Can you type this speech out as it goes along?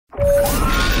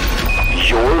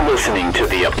listening to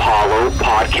the Apollo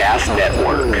Podcast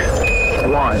Network.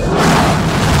 One.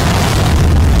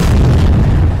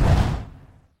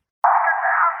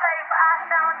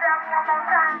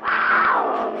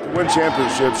 To win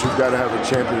championships, you've got to have a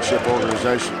championship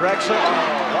organization. Drexler,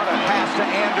 what a pass to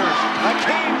Anders.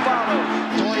 Hakeem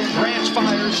follows. Dorian Branch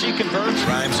fires, she converts.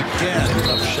 Grimes again.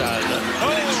 Tough shot. Oh,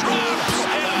 it drops.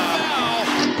 And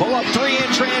now. Pull up three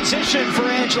in transition for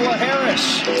Angela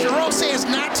Harris. Jerome says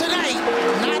not tonight,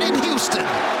 not in Houston.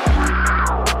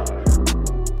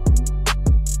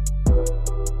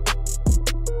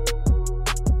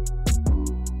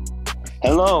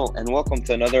 Hello, and welcome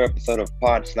to another episode of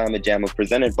Pod Slamma Jamma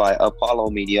presented by Apollo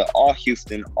Media, all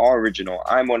Houston, all original.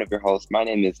 I'm one of your hosts. My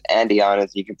name is Andy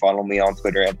Yanes. You can follow me on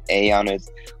Twitter at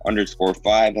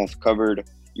 @Yanes_5. I've covered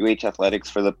UH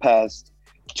athletics for the past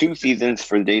 2 seasons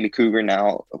for the Daily Cougar,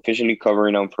 now officially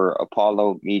covering them for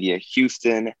Apollo Media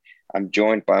Houston. I'm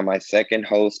joined by my second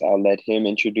host. I'll let him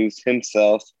introduce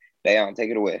himself. Dayon, take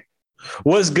it away.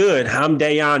 What's good? I'm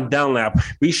Dayon Dunlap.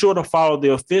 Be sure to follow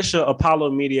the official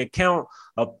Apollo Media account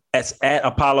at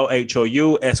Apollo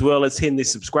HOU, as well as hitting the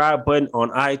subscribe button on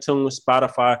iTunes,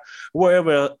 Spotify,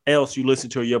 wherever else you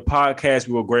listen to your podcast.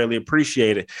 We will greatly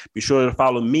appreciate it. Be sure to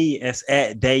follow me as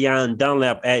at Dayon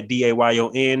Dunlap at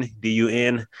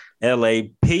DAYONDUNLAP.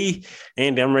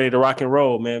 And I'm ready to rock and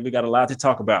roll, man. We got a lot to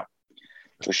talk about.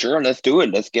 For sure. Let's do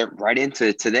it. Let's get right into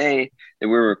it today. That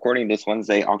we're recording this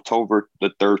Wednesday, October the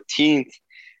 13th,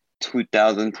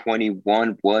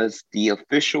 2021 was the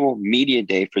official media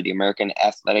day for the American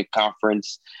Athletic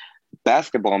Conference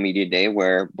basketball media day,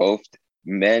 where both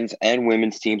men's and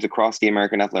women's teams across the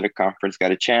American Athletic Conference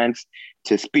got a chance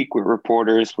to speak with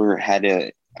reporters.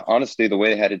 Honestly, the way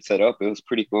they had it set up, it was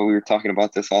pretty cool. We were talking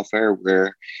about this off air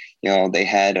where, they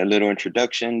had a little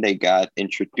introduction. They got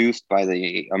introduced by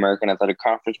the American Athletic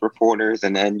Conference reporters,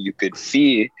 and then you could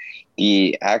see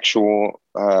the actual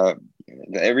the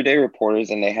everyday reporters,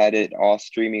 and they had it all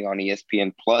streaming on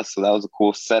ESPN Plus. So that was a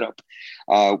cool setup.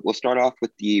 We'll start off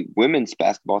with the women's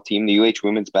basketball team, the UH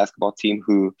women's basketball team,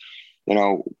 who,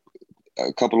 a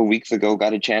couple of weeks ago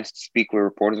got a chance to speak with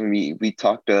reporters. And we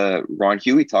talked to Ron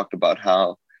Huey, talked about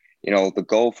how, the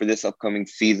goal for this upcoming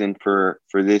season for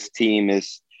this team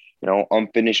is,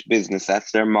 unfinished business.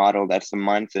 That's their motto. That's the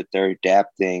mindset they're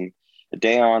adapting.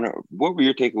 Dayon, what were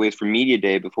your takeaways from Media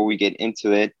Day before we get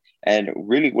into it? And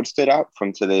really, what stood out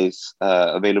from today's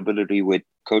availability with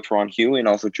Coach Ron Huey and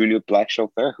also Julia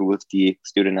Blackshaw-Fair, who was the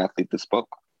student athlete that spoke?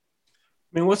 I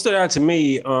mean, what stood out to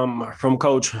me from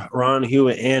Coach Ron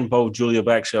Huey and both Julia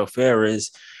Blackshaw-Fair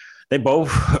is they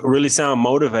both really sound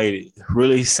motivated,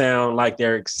 really sound like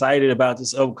they're excited about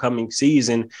this upcoming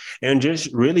season and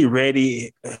just really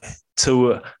ready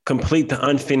to complete the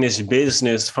unfinished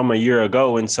business from a year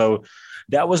ago. And so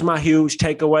that was my huge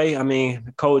takeaway. I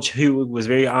mean, Coach Huey was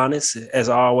very honest, as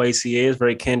always he is,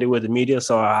 very candid with the media.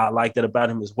 So I like that about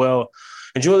him as well.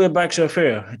 And Julia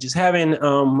Blackshaw-Fair, just having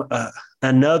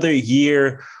another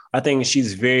year, I think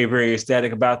she's very, very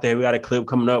ecstatic about that. We got a clip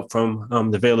coming up from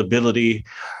the availability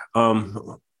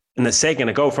in a second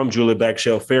ago from Julia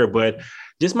Blackshaw-Fair. But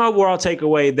just my overall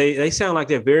takeaway, they sound like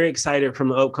they're very excited from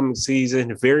the upcoming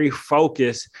season, very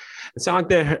focused. It sounds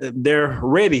like they're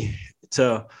ready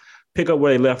to pick up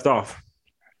where they left off.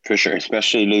 For sure,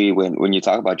 especially when you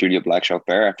talk about Julia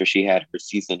Blackshaw-Fair after she had her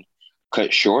season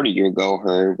cut short a year ago.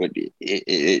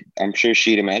 I'm sure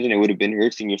she'd imagine it would have been her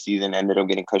senior season, ended up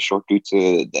getting cut short due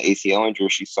to the ACL injury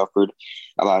she suffered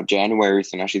about January.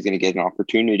 So now she's going to get an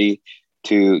opportunity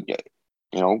to,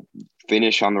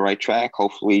 finish on the right track.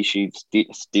 Hopefully she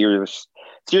steers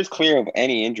clear of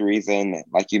any injuries. And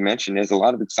like you mentioned, there's a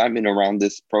lot of excitement around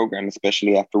this program,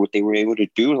 especially after what they were able to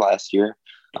do last year.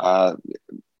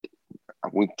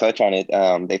 We touch on it.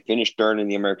 They finished third in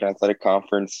the American Athletic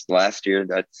Conference last year.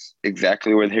 That's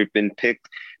exactly where they've been picked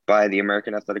by the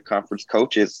American Athletic Conference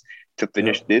coaches to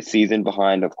finish this season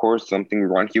behind, of course, something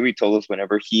Ron Huey told us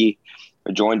whenever he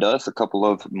joined us a couple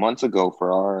of months ago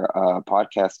for our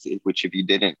podcast, which if you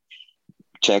didn't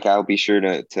check out, be sure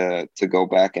to go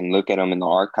back and look at them in the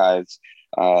archives.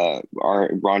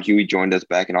 Ron Huey joined us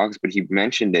back in August, but he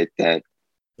mentioned it that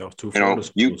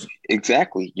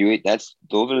exactly.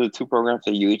 Those are the two programs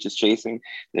that UH is chasing.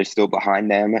 They're still behind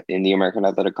them in the American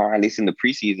Athletic Conference, at least in the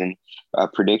preseason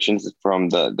predictions from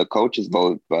the coaches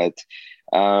vote. But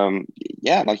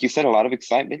like you said, a lot of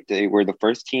excitement. They were the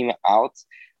first team out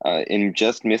in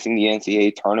just missing the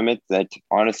NCAA tournament that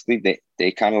honestly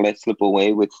they kind of let slip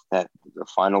away with the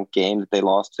final game that they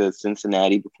lost to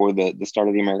Cincinnati before the start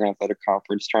of the American Athletic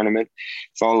Conference tournament.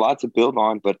 So a lot to build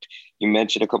on, but you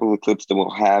mentioned a couple of clips that we'll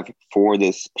have for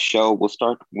this show. We'll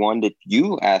start one that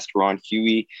you asked Ron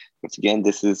Huey Once again,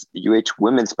 this is UH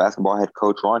women's basketball head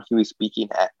coach Ron Huey speaking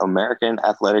at American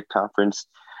Athletic Conference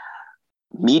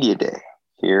Media Day.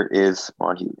 Here is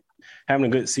Ron Huey. Having a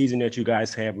good season that you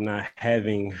guys have, not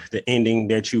having the ending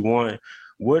that you want.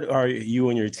 What are you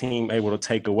and your team able to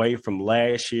take away from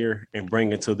last year and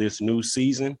bring into this new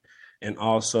season? And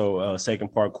also,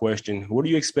 second part question, what are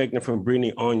you expecting from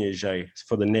Brittany Onyeje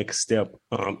for the next step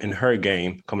in her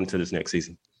game coming to this next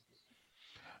season?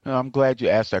 I'm glad you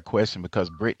asked that question because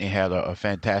Brittany had a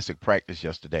fantastic practice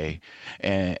yesterday.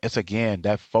 And it's, again,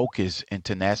 that focus and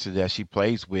tenacity that she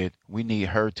plays with, we need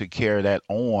her to carry that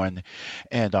on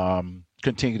and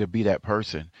continue to be that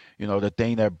person. You know, the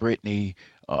thing that Brittany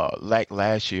lacked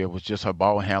last year was just her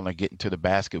ball handling, getting to the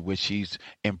basket, which she's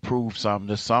improved some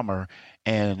this summer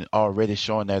and already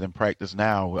showing that in practice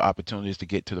now with opportunities to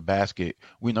get to the basket.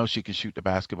 We know she can shoot the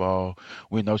basketball.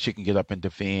 We know she can get up and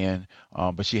defend,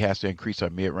 but she has to increase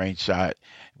her mid-range shot,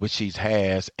 which she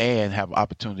has, and have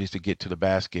opportunities to get to the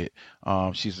basket.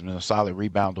 She's been a solid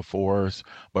rebounder for us,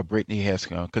 but Brittany has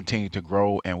continued to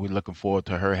grow, and we're looking forward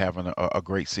to her having a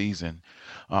great season.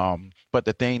 But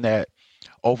the thing that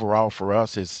overall for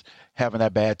us is having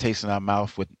that bad taste in our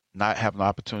mouth with not having the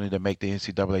opportunity to make the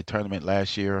NCAA tournament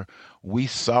last year. We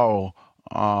saw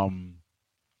the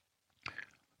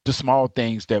small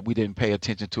things that we didn't pay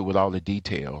attention to with all the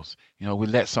details. You know, we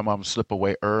let some of them slip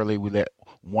away early. We let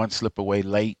one slip away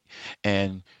late,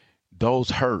 and those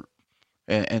hurt.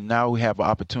 And now we have an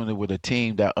opportunity with a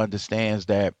team that understands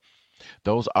that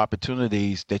those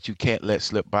opportunities that you can't let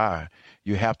slip by.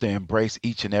 You have to embrace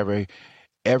each and every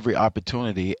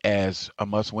opportunity as a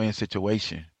must-win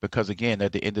situation. Because, again,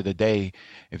 at the end of the day,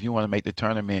 if you want to make the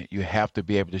tournament, you have to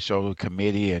be able to show the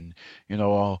committee and, you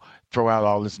know, throw out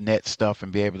all this net stuff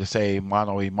and be able to say,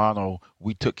 mano a mano,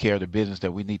 we took care of the business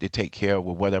that we need to take care of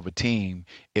with whatever team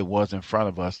it was in front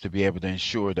of us to be able to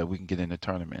ensure that we can get in the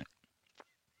tournament.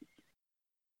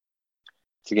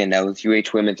 So again, that was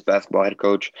UH women's basketball head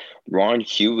coach Ron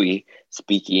Huey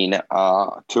speaking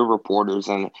to reporters.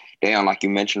 And Dan, like you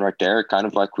mentioned right there, kind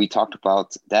of like we talked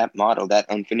about that motto, that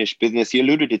unfinished business. You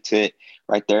alluded to it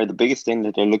right there. The biggest thing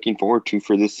that they're looking forward to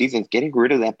for this season is getting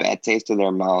rid of that bad taste in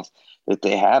their mouth that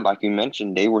they had. Like you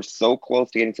mentioned, they were so close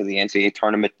to getting to the NCAA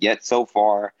tournament, yet so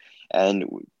far. And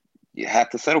you have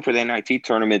to settle for the NIT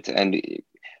tournament. And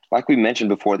like we mentioned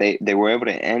before, they were able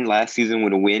to end last season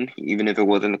with a win, even if it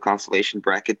wasn't a consolation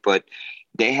bracket. But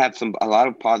they have a lot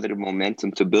of positive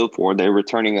momentum to build for. They're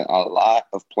returning a lot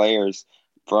of players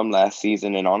from last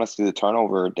season, and honestly, the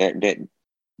turnover.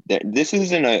 This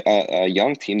isn't a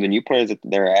young team. The new players that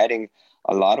they're adding,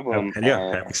 a lot of them,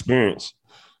 have experience.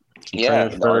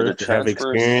 Either have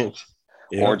experience,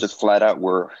 or just flat out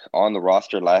were on the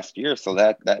roster last year. So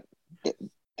that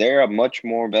they're a much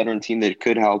more veteran team that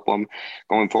could help them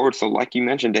going forward. So like you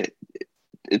mentioned,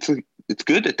 it's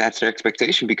good that that's their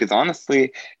expectation because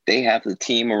honestly, they have the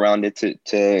team around it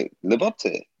to live up to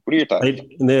it. What are your thoughts?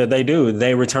 They do.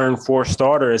 They return 4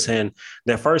 starters, and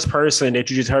the first person that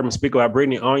you just heard me speak about,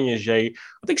 Brittany Onyeje,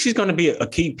 I think she's going to be a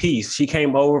key piece. She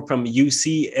came over from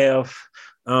UCF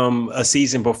a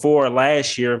season before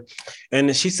last year,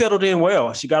 and she settled in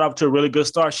well. She got off to a really good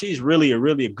start. She's really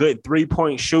a good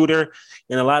 3-point shooter,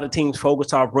 and a lot of teams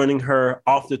focus on running her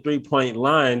off the 3-point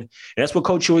line. And that's what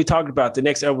Coach Huey talked about. The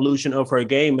next evolution of her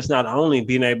game is not only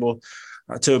being able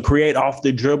to create off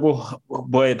the dribble,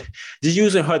 but just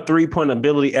using her 3-point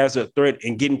ability as a threat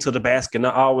and getting to the basket,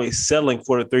 not always settling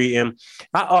for the 3. And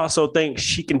I also think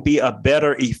she can be a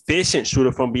better efficient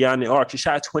shooter from beyond the arc. She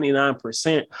shot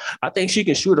 29%. I think she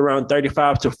can shoot around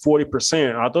 35 to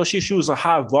 40%. Although she shoots a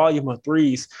high volume of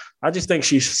threes, I just think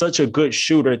she's such a good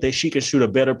shooter that she can shoot a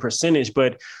better percentage.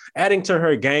 But adding to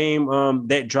her game,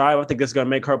 that drive, I think it's going to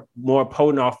make her more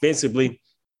potent offensively.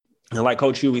 And like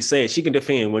Coach Huey said, she can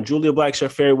defend. When Julia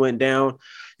Blackshear-Ferry went down,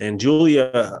 and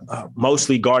Julia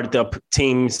mostly guarded the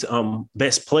team's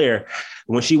best player,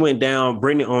 when she went down,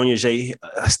 Brittany Onyeje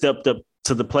stepped up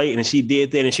to the plate, and she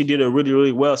did that, and she did it really,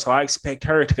 really well. So I expect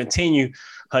her to continue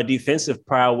her defensive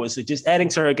prowess, just adding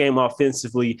to her game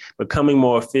offensively, becoming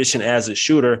more efficient as a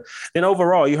shooter. Then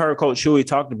overall, you heard Coach Huey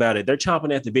talked about it. They're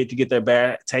chomping at the bit to get their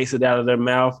bad taste out of their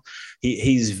mouth.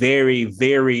 He's very,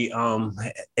 very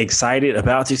excited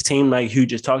about his team, like Hugh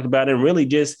just talked about, and really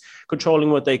just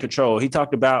controlling what they control. He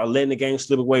talked about letting the game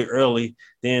slip away early,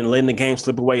 then letting the game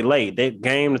slip away late. That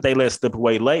game that they let slip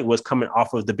away late was coming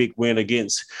off of the big win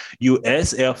against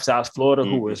USF, South Florida,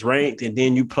 who was ranked, and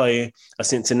then you play a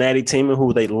Cincinnati team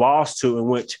who they lost to, in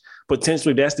which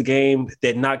potentially that's the game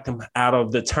that knocked them out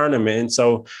of the tournament. And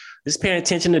so just paying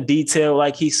attention to detail,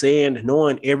 like he said,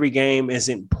 knowing every game is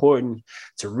important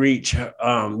to reach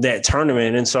that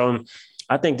tournament. And so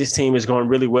I think this team is going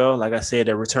really well. Like I said,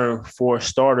 they return 4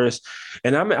 starters,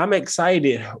 and I'm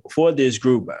excited for this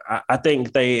group. I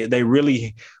think they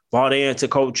really bought into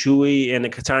Coach Hughey and the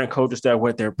Qatar coaches that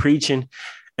what they're preaching.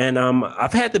 And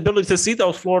I've had the ability to see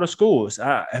those Florida schools.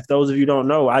 If those of you don't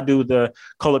know, I do the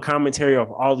color commentary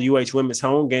of all the UH women's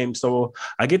home games. So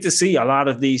I get to see a lot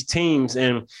of these teams.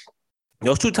 And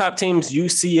those 2 top teams,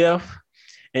 UCF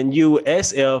and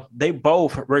USF, they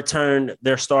both returned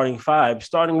their starting 5,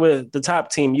 starting with the top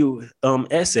team,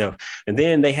 USF. And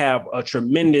then they have a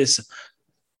tremendous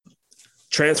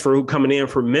transfer who coming in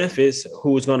from Memphis,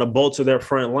 who is going to bolster their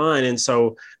front line. And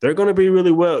so they're going to be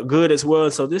really good as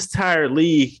well. So this entire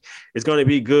league is going to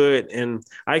be good. And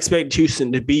I expect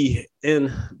Houston to be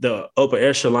in the upper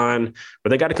echelon, but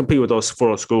they got to compete with those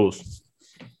 4 schools.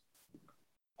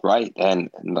 Right.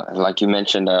 And like you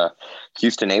mentioned,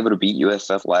 Houston able to beat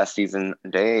USF last season.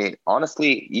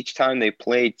 Honestly, each time they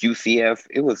played UCF,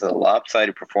 it was a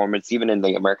lopsided performance, even in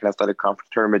the American Athletic Conference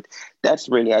tournament. That's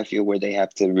really, I feel, where they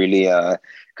have to really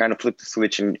kind of flip the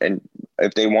switch. And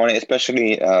if they want it,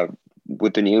 especially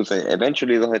with the news that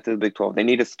eventually they'll head to the Big 12, they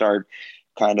need to start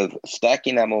kind of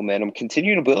stacking that momentum,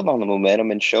 continue to build on the momentum,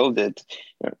 and show that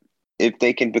if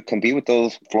they can compete with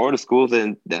those Florida schools,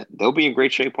 then they'll be in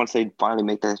great shape once they finally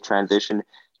make that transition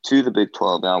to the Big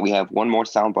 12. Now, we have one more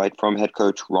soundbite from head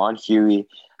coach Ron Hughey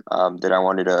that I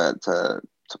wanted to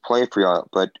play for y'all.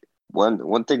 But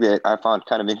one thing that I found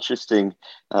kind of interesting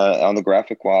on the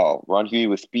graphic while Ron Hughey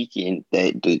was speaking,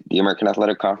 the American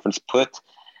Athletic Conference put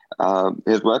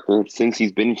his record since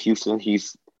he's been in Houston.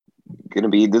 This is going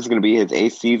to be his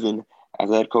 8th season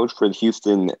as head coach for the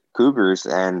Houston Cougars,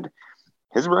 and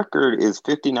his record is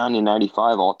 59-95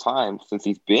 all time since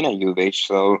he's been at U of H.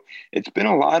 So it's been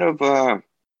a lot of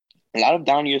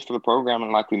down years for the program,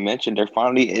 and like we mentioned, they're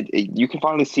finally you can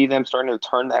finally see them starting to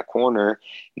turn that corner.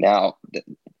 Now,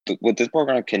 what this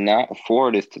program cannot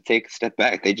afford is to take a step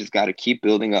back. They just got to keep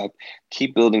building up,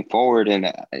 keep building forward, and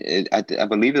I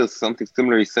believe it was something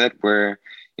similar he said where,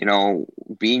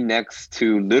 being next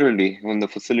to literally when the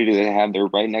facility they have, they're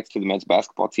right next to the men's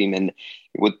basketball team. And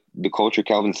with the culture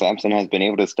Kelvin Sampson has been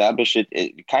able to establish,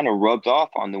 it kind of rubs off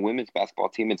on the women's basketball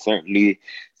team. It certainly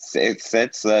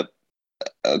sets up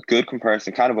a good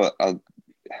comparison, kind of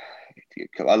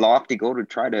a lofty goal to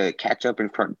try to catch up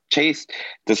and chase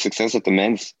the success that the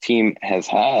men's team has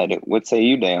had. What say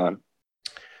you, Dayon?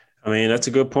 I mean, that's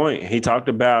a good point. He talked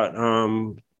about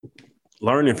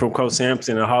learning from Coach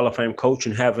Sampson, a Hall of Fame coach,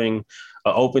 and having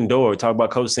an open door. Talk about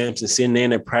Coach Sampson sitting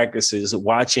in at practices,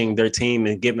 watching their team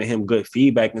and giving him good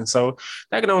feedback. And so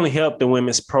that can only help the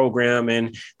women's program.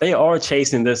 And they are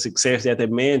chasing the success that the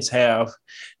men's have.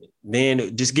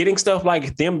 Then just getting stuff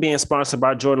like them being sponsored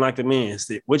by Jordan Like the Men's,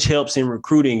 which helps in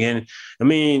recruiting. And I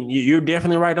mean, you're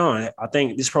definitely right on. I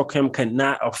think this program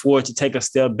cannot afford to take a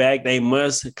step back. They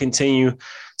must continue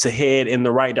to head in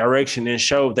the right direction and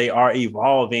show they are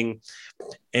evolving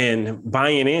and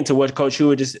buying into what Coach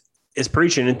Hughey is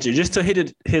preaching. And just to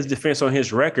hit his defense on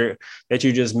his record that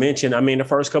you just mentioned, I mean, the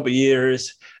first couple of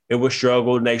years it was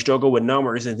struggle. They struggled with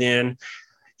numbers, and then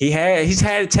he's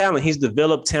had talent. He's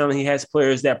developed talent. He has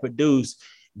players that produce.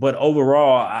 But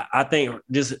overall, I think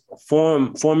just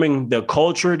forming the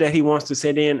culture that he wants to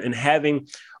set in and having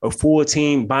a full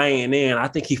team buying in, I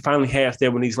think he finally has that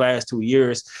in these last 2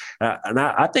 years. And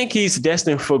I think he's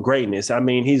destined for greatness. I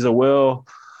mean, he's a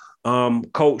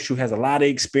coach who has a lot of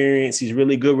experience. He's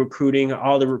really good recruiting.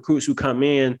 All the recruits who come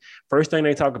in, first thing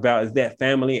they talk about is that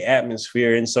family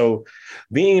atmosphere. And so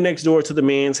being next door to the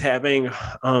men's, having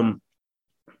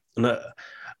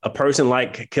a person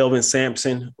like Kelvin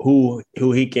Sampson, who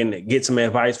he can get some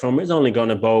advice from, is only going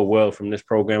to bode well from this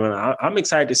program. And I'm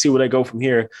excited to see where they go from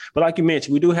here. But like you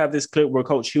mentioned, we do have this clip where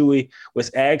Coach Hughey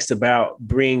was asked about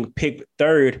being picked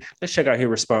 3rd. Let's check out his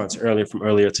response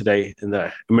earlier today in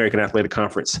the American Athletic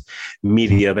Conference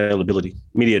Media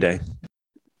Day.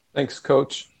 Thanks,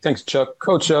 Coach. Thanks, Chuck.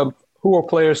 Coach, who are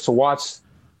players to watch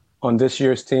on this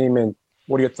year's team, and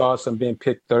what are your thoughts on being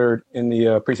picked 3rd in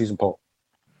the preseason poll?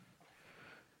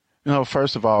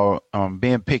 First of all,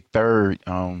 being picked 3rd,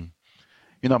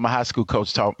 my high school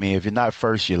coach taught me if you're not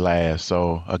first, you're last.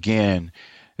 So, again,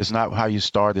 it's not how you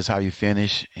start, it's how you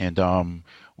finish. And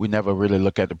we never really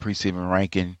look at the preseason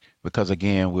ranking because,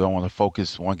 again, we want to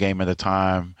focus one game at a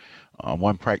time,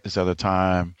 one practice at a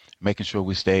time, making sure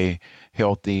we stay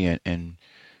healthy and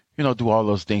do all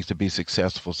those things to be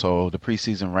successful. So the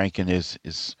preseason ranking is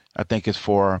I think it's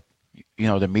for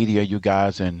the media, you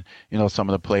guys, and, some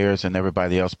of the players and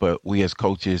everybody else. But we as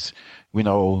coaches, we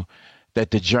know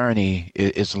that the journey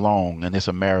is long and it's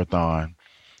a marathon.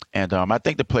 And I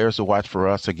think the players to watch for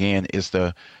us, again, is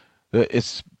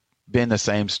it's been the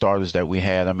same starters that we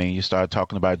had. I mean, you started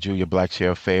talking about Julia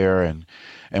Blackshear-Fair and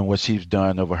what she's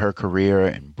done over her career,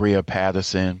 and Bria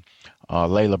Patterson,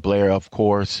 Layla Blair, of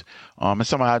course, and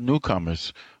some of our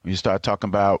newcomers. When you start talking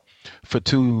about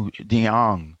Fatou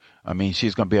Diong, I mean,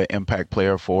 she's going to be an impact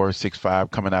player for us, 6'5",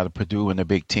 coming out of Purdue in the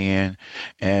Big Ten.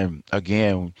 And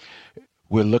again,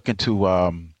 we're looking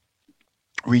to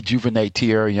rejuvenate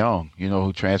Tierra Young,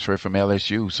 who transferred from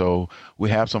LSU. So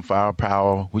we have some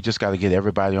firepower. We just got to get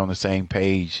everybody on the same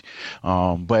page.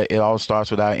 But it all starts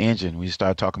with our engine. We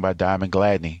start talking about Diamond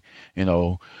Gladney,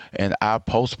 and our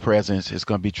post presence is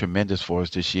going to be tremendous for us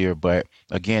this year. But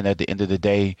again, at the end of the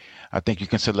day, I think you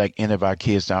can select any of our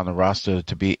kids down the roster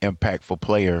to be impactful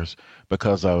players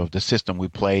because of the system we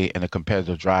play and the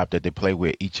competitive drive that they play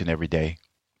with each and every day.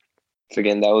 So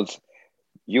again, that was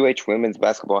UH women's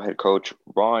basketball head coach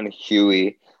Ron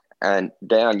Huey. And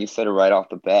Dan, you said it right off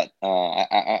the bat.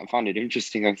 I found it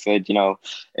interesting. I said,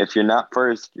 if you're not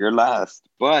first, you're last.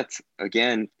 But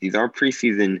again, these are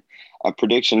preseason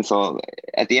predictions. So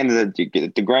at the end of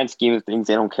the grand scheme of things,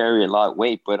 they don't carry a lot of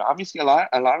weight. But obviously, a lot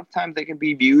of times they can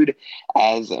be viewed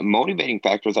as motivating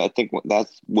factors. I think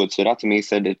that's what stood out to me. He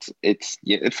said it's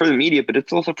for the media, but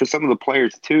it's also for some of the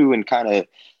players too, and kind of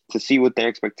to see what their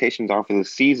expectations are for the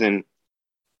season.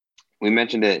 We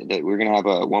mentioned that we're going to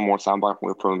have one more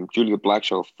soundbite from Julia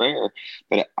Blackshear-Fair.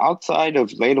 But outside of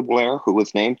Layla Blair, who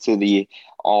was named to the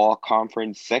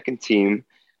all-conference second team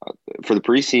for the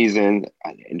preseason,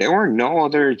 there were no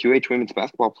other UH women's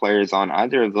basketball players on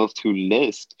either of those two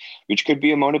lists, which could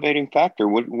be a motivating factor.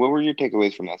 What were your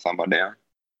takeaways from that soundbite, Dan?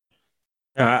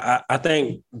 I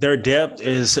think their depth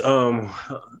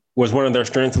was one of their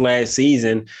strengths last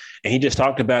season. And he just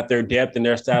talked about their depth and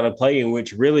their style of play, in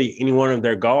which really any one of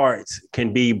their guards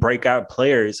can be breakout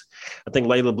players. I think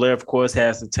Layla Blair, of course,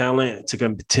 has the talent to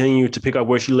continue to pick up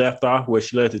where she left off, where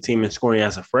she led the team in scoring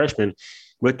as a freshman.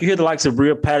 But you hear the likes of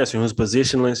Bria Patterson, who's a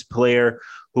positionless player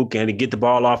who can get the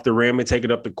ball off the rim and take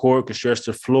it up the court, can stretch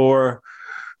the floor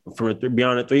from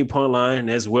beyond the three-point line,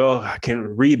 as well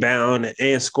can rebound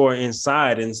and score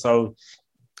inside. And so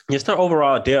just their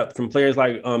overall depth from players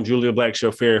like Julia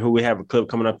Blackshear-Fair, who we have a clip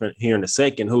coming up here in a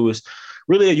second, who is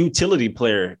really a utility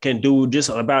player, can do just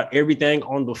about everything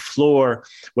on the floor,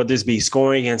 whether this be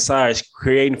scoring inside,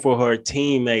 creating for her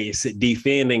teammates,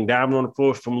 defending, diving on the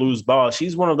floor from loose ball.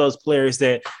 She's one of those players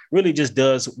that really just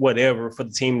does whatever for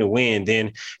the team to win.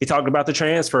 Then he talked about the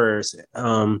transfers.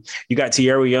 You got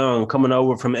Tierra Young coming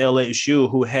over from LSU,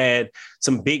 who had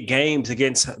some big games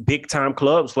against big-time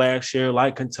clubs last year,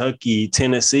 like Kentucky,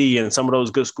 Tennessee, and some of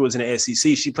those good schools in the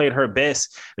SEC. She played her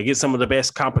best against some of the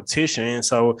best competition. And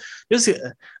so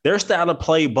their style of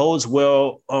play bodes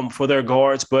well for their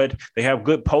guards, but they have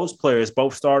good post players,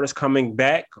 both starters coming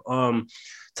back.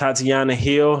 Tatiana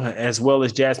Hill, as well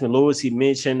as Jasmine Lewis. He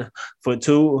mentioned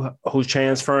Fatou, who's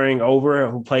transferring over,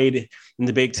 who played in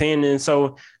the Big Ten. And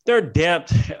so their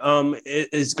depth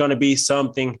is going to be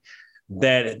something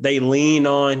that they lean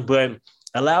on, but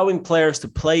allowing players to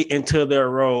play into their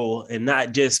role and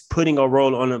not just putting a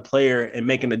role on a player and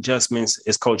making adjustments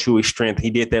is Coach Huey's strength. He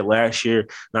did that last year,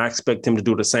 and I expect him to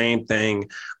do the same thing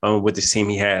with this team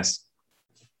he has.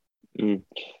 We're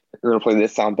going to play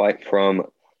this soundbite from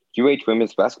UH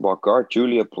women's basketball guard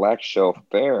Julia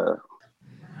Blackshear-Fair.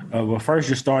 Well, first,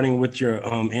 you're starting with your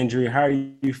injury. How are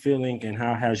you feeling, and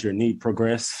how has your knee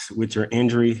progressed with your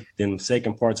injury? Then the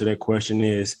second part to that question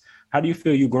is, how do you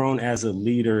feel you've grown as a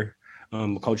leader?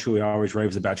 Coach Huey always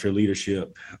raves about your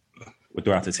leadership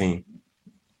throughout the team.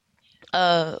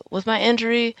 With my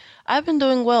injury, I've been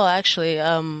doing well, actually.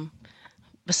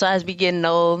 Besides me getting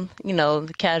old,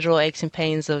 the casual aches and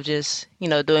pains of just,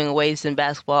 doing weights in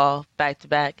basketball back to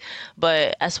back.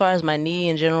 But as far as my knee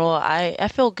in general, I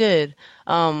feel good.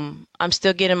 I'm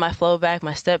still getting my flow back,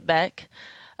 my step back,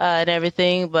 and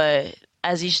everything. But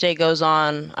as each day goes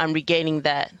on, I'm regaining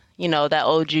that, that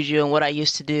old juju and what I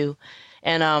used to do.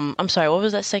 And I'm sorry, what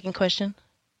was that second question?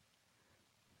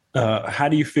 How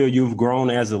do you feel you've grown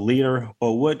as a leader,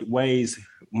 or what ways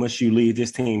must you lead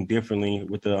this team differently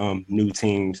with the new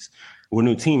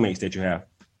teammates that you have?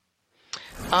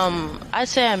 I'd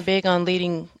say I'm big on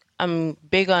leading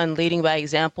by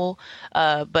example.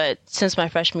 But since my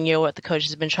freshman year, what the coach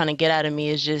has been trying to get out of me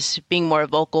is just being more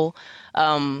vocal.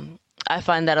 I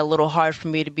find that a little hard for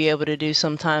me to be able to do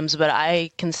sometimes, but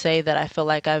I can say that I feel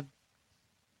like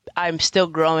I'm still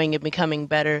growing and becoming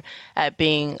better at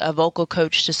being a vocal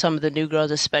coach to some of the new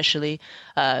girls, especially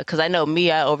because I know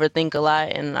me, I overthink a lot,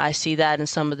 and I see that in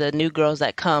some of the new girls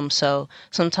that come. So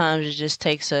sometimes it just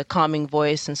takes a calming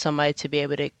voice and somebody to be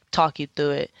able to talk you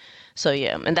through it. So,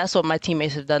 yeah, and that's what my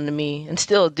teammates have done to me and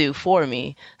still do for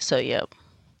me. So, yeah.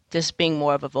 just being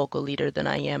more of a vocal leader than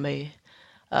I am a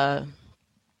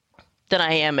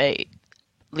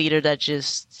leader that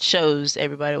just shows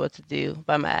everybody what to do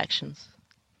by my actions.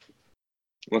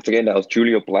 Once again, that was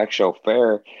Julia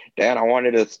Blackshaw-Fair. Dan, I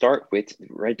wanted to start with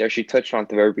right there. She touched on at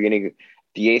the very beginning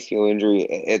the ACL injury.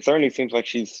 It certainly seems like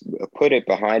she's put it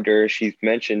behind her. She's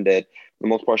mentioned that for the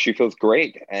most part she feels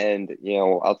great. And,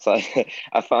 outside,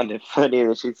 I found it funny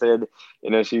that she said,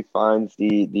 she finds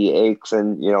the aches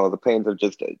and, the pains of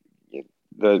just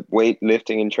the weight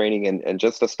lifting and training and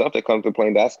just the stuff that comes with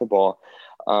playing basketball.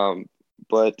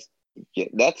 But yeah,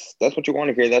 that's what you want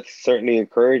to hear. That's certainly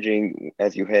encouraging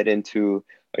as you head into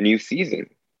a new season.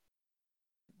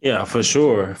 Yeah, for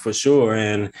sure.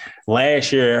 And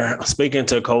last year, speaking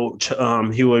to Coach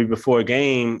Huey before a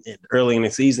game early in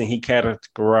the season, he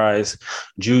categorized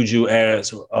Juju as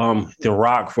the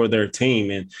rock for their team.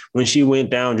 And when she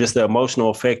went down, just the emotional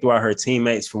effect throughout her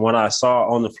teammates, from what I saw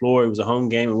on the floor, it was a home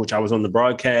game in which I was on the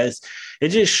broadcast. It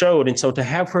just showed. And so to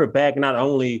have her back not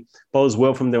only bodes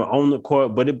well from them on the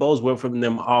court, but it bodes well from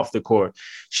them off the court.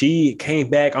 She came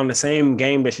back on the same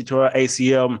game that she tore her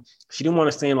ACL. She didn't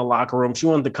want to stay in the locker room. She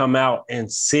wanted to come out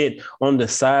and sit on the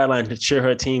sideline to cheer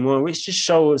her team on, which just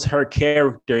shows her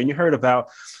character. And you heard about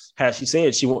how she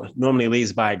said she normally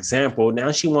leads by example.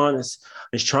 Now she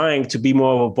is trying to be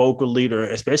more of a vocal leader,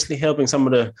 especially helping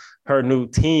some of her new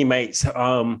teammates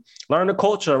learn the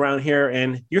culture around here.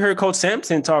 And you heard Coach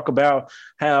Sampson talk about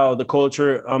how the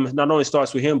culture not only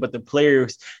starts with him, but the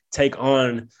players take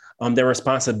on their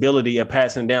responsibility of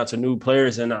passing down to new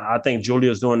players. And I think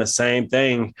Julia's doing the same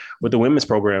thing with the women's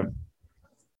program.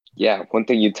 Yeah, one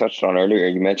thing you touched on earlier,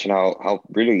 you mentioned how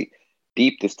really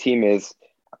deep this team is.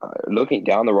 Looking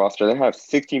down the roster, they have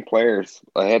 16 players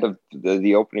ahead of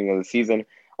the opening of the season.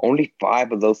 Only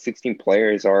 5 of those 16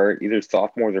 players are either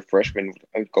sophomores or freshmen.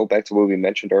 And go back to what we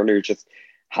mentioned earlier, just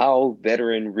how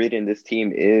veteran-ridden this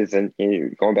team is. And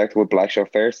going back to what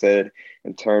Blackshaw-Fair said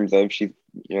in terms of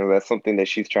that's something that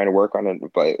she's trying to work on.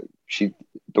 But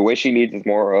the way she needs is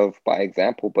more of by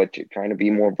example, but trying to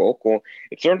be more vocal.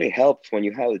 It certainly helps when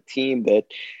you have a team that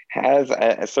has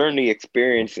a certainly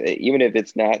experience, even if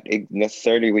it's not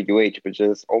necessarily with UH, but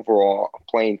just overall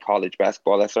playing college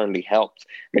basketball. That certainly helps. I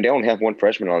mean, they only have one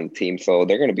freshman on the team, so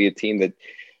they're going to be a team that,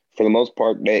 for the most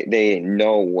part, they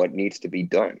know what needs to be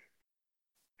done.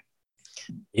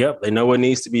 Yep, they know what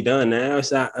needs to be done. Now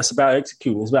it's about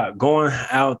executing. It's about going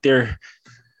out there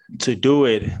to do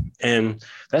it. And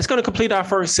that's going to complete our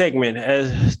first segment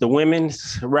as the women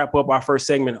wrap up our first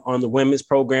segment on the women's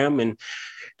program. And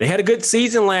they had a good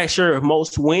season last year,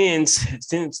 most wins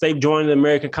since they've joined the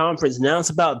American Conference. Now it's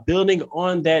about building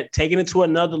on that, taking it to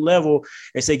another level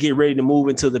as they get ready to move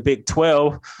into the Big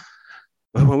 12.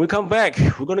 But when we come back,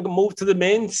 we're going to move to the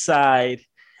men's side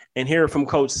and hear from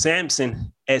Coach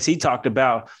Sampson as he talked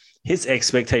about his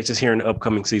expectations here in the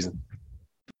upcoming season.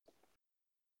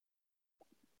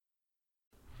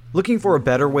 Looking for a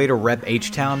better way to rep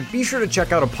H-Town? Be sure to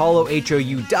check out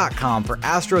ApolloHOU.com for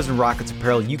Astros and Rockets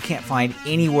apparel you can't find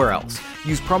anywhere else.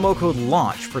 Use promo code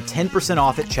LAUNCH for 10%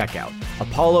 off at checkout.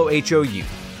 Apollo HOU.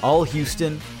 All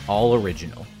Houston, all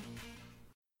original.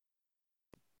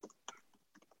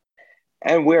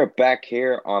 And we're back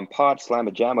here on Pod Slamma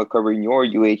Jamma covering your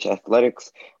UH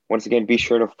athletics. Once again, be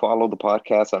sure to follow the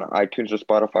podcast on iTunes or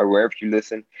Spotify, wherever you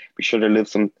listen. Be sure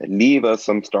to leave us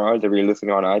some stars if you're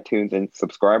listening on iTunes, and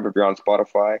subscribe if you're on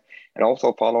Spotify. And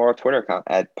also follow our Twitter account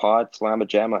at Pod Slamma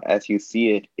Jamma as you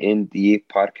see it in the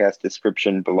podcast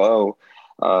description below.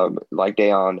 Like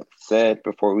Dayon said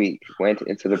before we went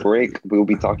into the break, we'll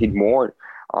be talking more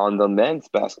on the men's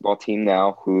basketball team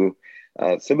now, who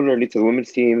similarly to the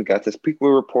women's team, got to speak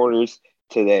with reporters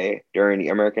today during the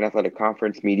American Athletic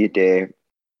Conference Media Day.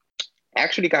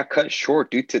 Actually got cut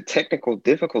short due to technical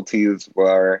difficulties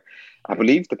where I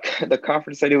believe the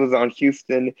conference said it was on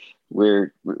Houston. We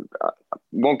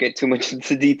won't get too much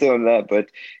into detail on that, but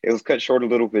it was cut short a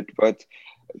little bit. But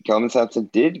Kelvin Sampson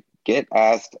did get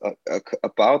asked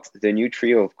about the new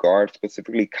trio of guards,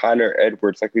 specifically Kyler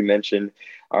Edwards, like we mentioned.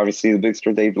 Obviously, the big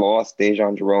story, they've lost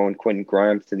Dejan Jarreau and Quentin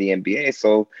Grimes to the NBA.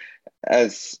 So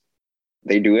as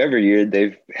they do every year,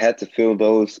 they've had to fill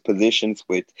those positions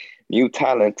with new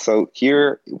talent. So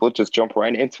here, we'll just jump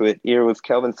right into it. Here was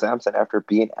Kelvin Sampson after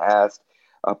being asked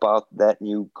about that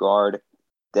new guard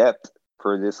depth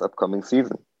for this upcoming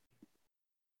season.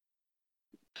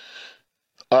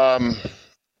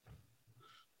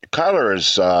 Kyler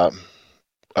is a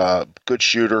good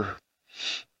shooter.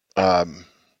 I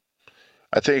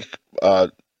think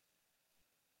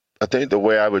the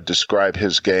way I would describe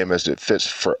his game as it fits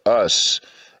for us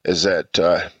is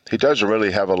that he doesn't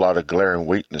really have a lot of glaring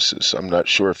weaknesses. I'm not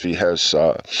sure if he has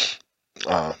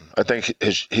I think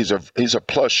he's a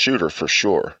plus shooter for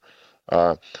sure.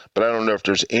 But I don't know if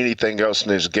there's anything else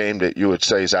in his game that you would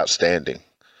say is outstanding.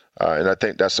 And I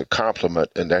think that's a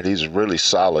compliment in that he's a really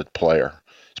solid player.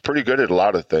 He's pretty good at a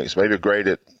lot of things, maybe great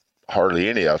at hardly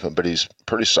any of them, but he's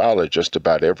pretty solid just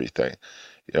about everything.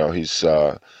 You know, he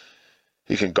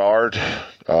can guard,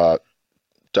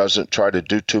 doesn't try to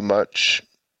do too much,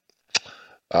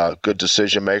 good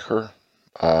decision maker.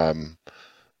 You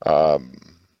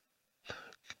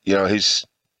know, he's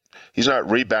not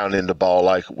rebounding the ball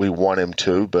like we want him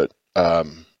to, but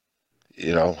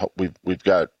you know, we've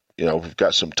got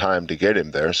some time to get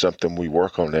him there, something we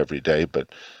work on every day. But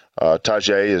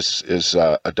Tajay is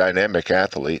a dynamic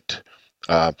athlete.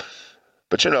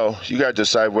 But, you know, you got to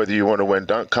decide whether you want to win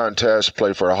dunk contests,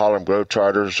 play for a Harlem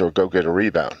Globetrotters, or go get a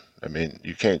rebound. I mean,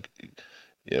 you can't,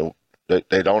 you know,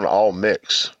 they don't all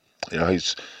mix. You know,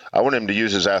 I want him to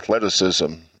use his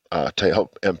athleticism to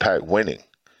help impact winning.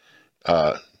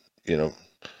 You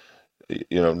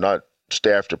know, not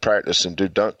stay after practice and do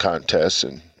dunk contests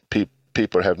and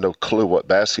people have no clue what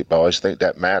basketball is. Think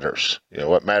that matters. You know,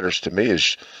 what matters to me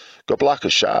is go block a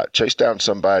shot, chase down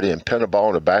somebody and pin a ball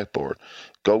on the backboard.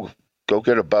 Go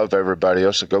get above everybody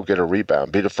else and go get a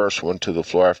rebound. Be the first one to the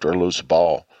floor after a loose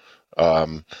ball.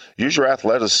 Use your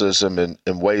athleticism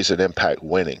in ways that impact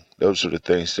winning. Those are the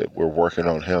things that we're working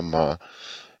on him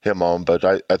on. But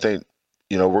I think,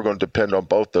 you know, we're going to depend on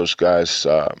both those guys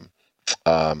to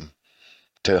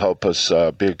help us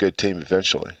be a good team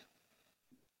eventually.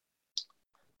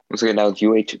 Once again, now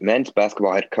UH men's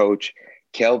basketball head coach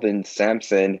Kelvin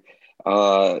Sampson.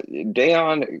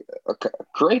 Dayon,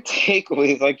 great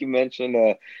takeaways, like you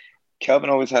mentioned. Kelvin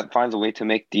always finds a way to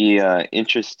make the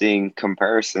interesting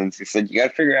comparisons. He said, you got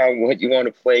to figure out what you want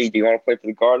to play. Do you want to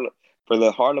play for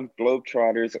the Harlem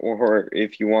Globetrotters, or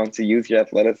if you want to use your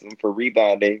athleticism for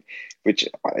rebounding, which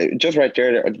just right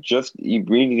there, just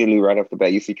immediately right off the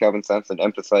bat, you see Kelvin Sampson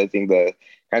emphasizing the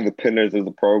kind of pillars of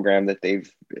the program that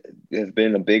has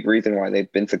been a big reason why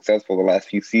they've been successful the last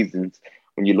few seasons.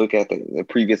 When you look at the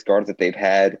previous guards that they've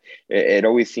had, it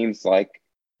always seems like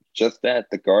just that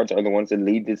the guards are the ones that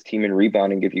lead this team in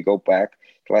rebounding. If you go back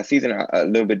to last season, a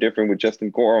little bit different with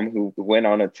Justin Gorham, who went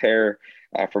on a tear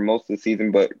for most of the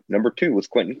season, but number 2 was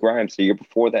Quentin Grimes. The year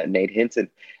before that, Nate Hinton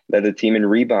led the team in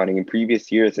rebounding. In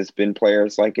previous years, it's been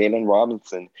players like Galen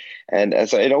Robinson. And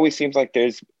so it always seems like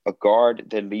there's a guard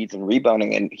that leads in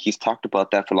rebounding, and he's talked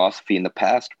about that philosophy in the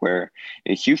past where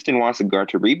Houston wants a guard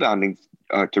to rebound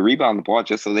the ball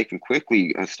just so they can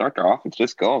quickly start their offense.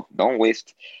 Just go. Don't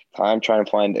waste time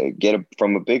trying to get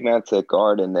from a big man to a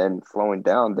guard and then slowing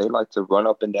down. They like to run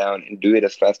up and down and do it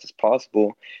as fast as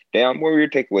possible. Dan, what were your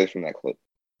takeaways from that clip?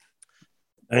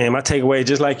 And my takeaway,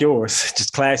 just like yours,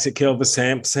 just classic Kelvin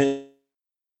Sampson,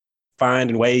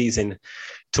 finding ways and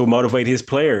to motivate his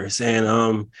players. And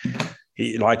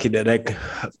that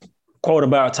quote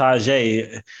about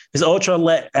Tajay, his ultra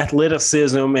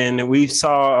athleticism, and we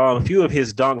saw a few of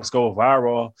his dunks go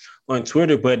viral on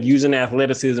Twitter, but using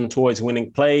athleticism towards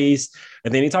winning plays.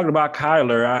 And then he talked about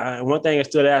Kyler. One thing that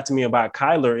stood out to me about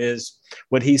Kyler is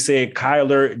what he said.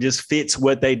 Kyler just fits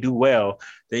what they do well.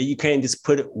 That you can't just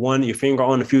put your finger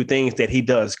on a few things that he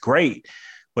does great,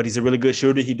 but he's a really good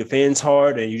shooter. He defends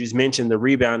hard. And you just mentioned the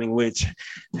rebounding, which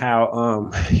how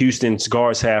Houston's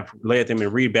guards have led them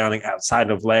in rebounding outside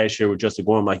of last year with Justin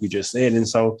Gorham, like you just said. And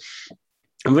so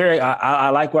I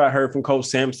like what I heard from Coach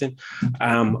Sampson.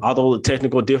 Although the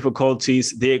technical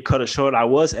difficulties did cut it short, I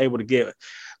was able to get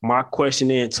my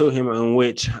question in to him, in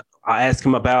which I asked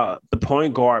him about the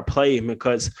point guard play,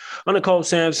 because under Coach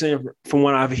Sampson, from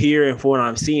what I've heard and from what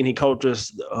I've seen, he coaches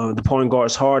the point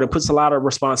guards hard and puts a lot of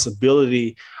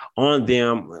responsibility on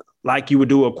them, like you would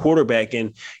do a quarterback.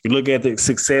 And you look at the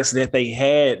success that they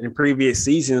had in previous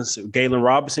seasons. Galen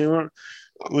Robinson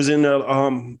was in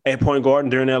the at point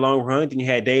guard during that long run. Then you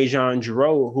had Dejan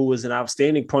Giroux, who was an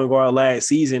outstanding point guard last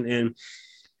season. And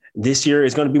this year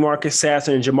is going to be Marcus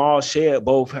Sasser and Jamal Shead,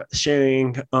 both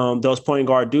sharing those point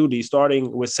guard duties,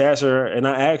 starting with Sasser. And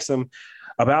I asked him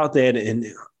about that, and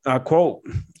I quote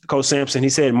Coach Sampson. He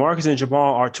said, Marcus and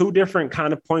Jamal are two different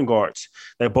kind of point guards.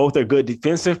 They both are good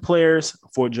defensive players.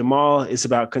 For Jamal, it's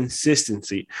about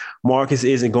consistency. Marcus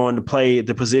isn't going to play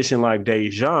the position like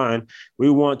Dejan. We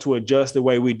want to adjust the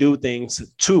way we do things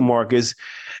to Marcus.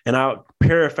 And I'll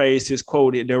paraphrase his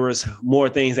quote. There was more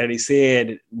things that he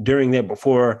said during that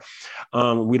before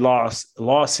we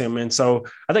lost him. And so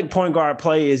I think point guard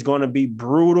play is going to be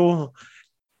brutal,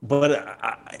 but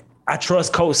I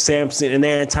trust Coach Sampson and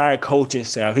their entire coaching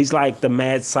staff. He's like the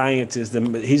mad scientist.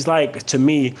 He's like, to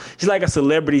me, he's like a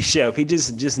celebrity chef. He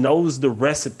just knows the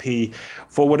recipe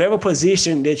for whatever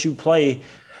position that you play.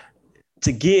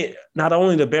 to get not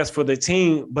only the best for the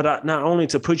team, but not only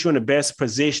to put you in the best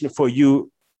position for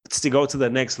you to go to the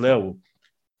next level.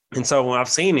 And so I've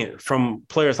seen it from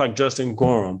players like Justin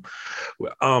Gorham,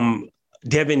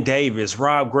 Devin Davis,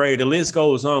 Rob Gray, the list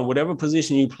goes on. Whatever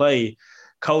position you play,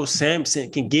 Coach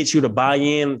Sampson can get you to buy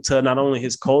in to not only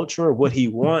his culture, what he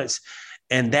wants,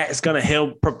 and that's going to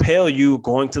help propel you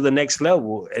going to the next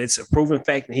level. It's a proven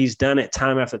fact that he's done it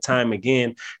time after time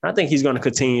again. I think he's going to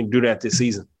continue to do that this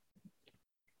season.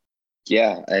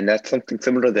 Yeah, and that's something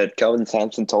similar that Kelvin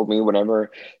Sampson told me whenever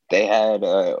they had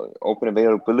open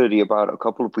availability about a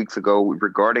couple of weeks ago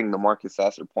regarding the Marcus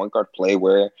Sasser point guard play,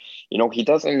 where, he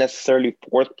doesn't necessarily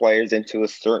force players into a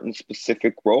certain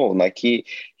specific role. Like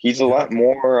he's a lot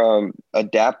more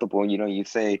adaptable. You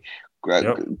say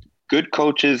good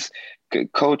coaches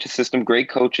coach a system, great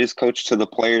coaches coach to the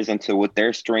players and to what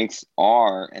their strengths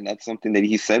are. And that's something that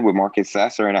he said with Marcus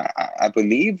Sasser. And I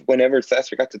believe whenever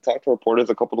Sasser got to talk to reporters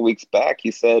a couple of weeks back, he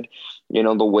said,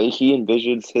 the way he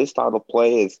envisions his style of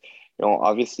play is,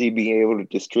 obviously being able to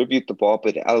distribute the ball,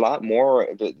 but a lot more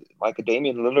like a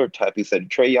Damian Lillard type. He said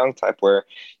Trae Young type, where,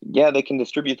 they can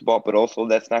distribute the ball, but also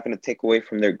that's not going to take away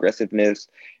from their aggressiveness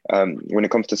when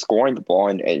it comes to scoring the ball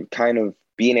and kind of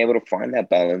being able to find that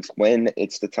balance when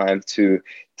it's the time to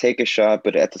take a shot,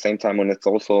 but at the same time when it's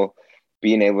also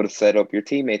being able to set up your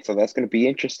teammates. So that's going to be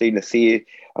interesting to see,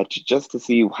 just to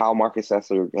see how Marcus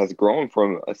Sasser has grown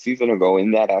from a season ago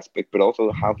in that aspect, but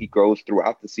also how he grows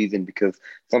throughout the season, because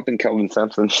something Kelvin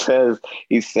Sampson says,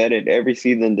 he said it every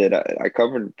season that I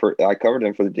covered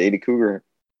him for the Daily Cougar,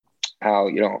 how,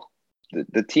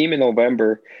 the team in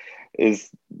November is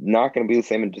not going to be the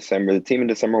same in December. The team in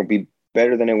December will be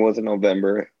better than it was in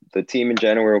November. The team in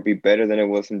January will be better than it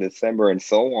was in December, and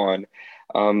so on.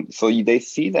 So they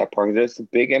see that part. There's a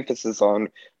big emphasis on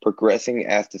progressing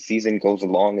as the season goes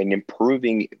along and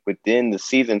improving within the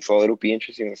season. So it'll be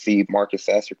interesting to see Marcus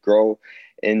Sasser grow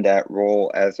in that role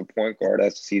as a point guard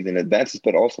as the season advances.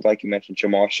 But also, like you mentioned,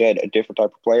 Jamal Shead, a different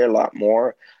type of player, a lot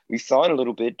more. We saw it a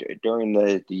little bit during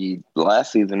the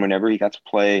last season whenever he got to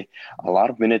play a lot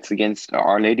of minutes against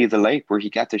Our Lady of the Lake, where he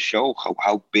got to show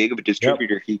how big of a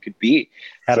distributor he could be.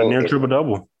 Had a near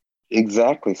triple-double.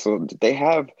 Exactly. So they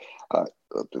have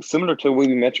similar to what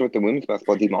we mentioned with the women's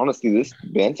basketball team. Honestly, this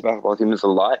men's basketball team is a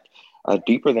lot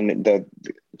deeper than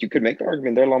you could make the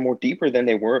argument they're a lot more deeper than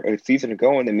they were a season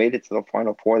ago, and they made it to the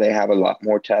Final Four. They have a lot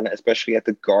more talent, especially at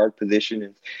the guard position,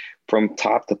 and from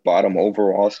top to bottom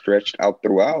overall stretched out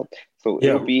throughout. So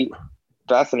it'll be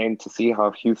fascinating to see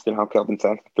how Kelvin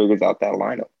Sampson figures out that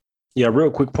lineup. Yeah,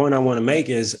 real quick point I want to make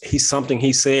is something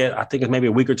he said, I think it's maybe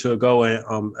a week or two ago in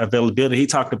availability. He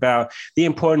talked about the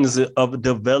importance of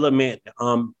development,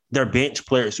 their bench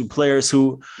players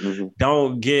who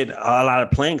don't get a lot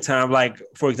of playing time. Like,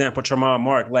 for example, Tremont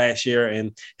Mark last year,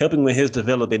 and helping with his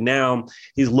development. Now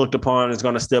he's looked upon as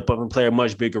going to step up and play a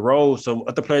much bigger role. So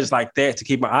other players like that to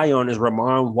keep an eye on is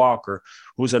Ramon Walker,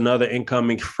 who's another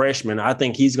incoming freshman. I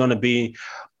think he's going to be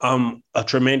a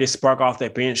tremendous spark off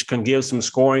that bench, can give some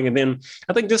scoring. And then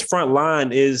I think this front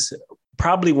line is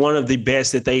probably one of the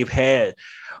best that they've had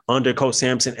under Coach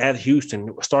Sampson at Houston,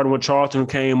 starting with Charlton, who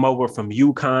came over from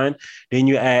UConn. Then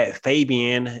you add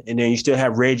Fabian, and then you still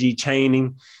have Reggie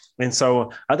Channing. And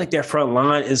so I think that front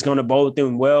line is going to both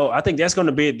do well. I think that's going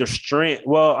to be the strength.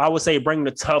 Well, I would say bring the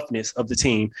toughness of the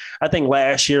team. I think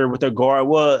last year with their guard,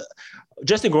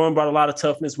 Justin Gorham brought a lot of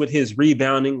toughness with his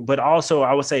rebounding, but also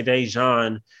I would say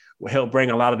Dejan will help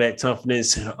bring a lot of that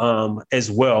toughness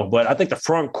as well. But I think the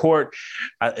front court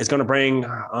is going to bring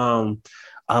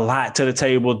a lot to the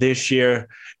table this year,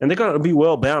 and they're going to be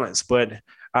well balanced. But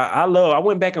I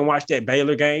went back and watched that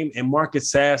Baylor game, and Marcus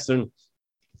Sasser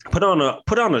put on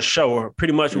a show,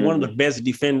 pretty much one of the best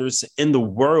defenders in the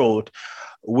world,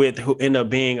 who ended up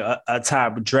being a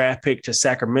top draft pick to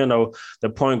Sacramento, the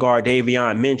point guard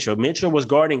Davion Mitchell. Mitchell was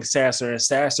guarding Sasser, and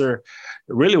Sasser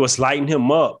really was lighting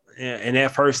him up in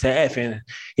that first half. And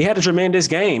he had a tremendous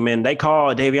game, and they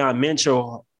called Davion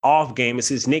Mitchell off game. It's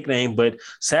his nickname, but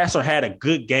Sasser had a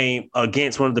good game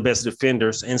against one of the best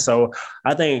defenders. And so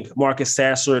I think Marcus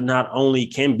Sasser not only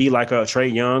can be like a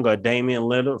Trae Young or Damian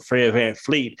Lillard, Fred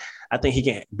VanVleet, I think he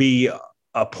can be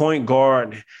a point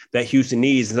guard that Houston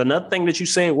needs. And another thing that you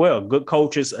said, good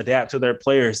coaches adapt to their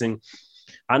players. And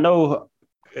I know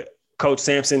Coach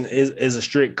Sampson is a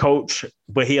strict coach,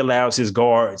 but he allows his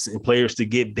guards and players to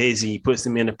get busy. He puts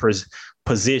them in a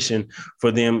position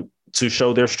for them to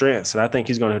show their strengths. And I think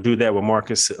he's going to do that with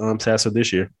Marcus Sasser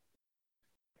this year.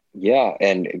 Yeah,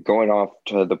 and going off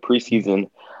to the preseason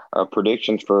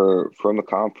predictions from the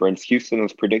conference, Houston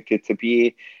was predicted to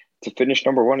be to finish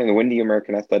number one and win the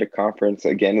American Athletic Conference.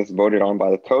 Again, is voted on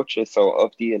by the coaches. So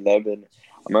of the 11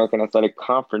 American Athletic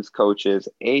Conference coaches,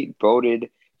 8 voted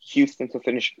Houston to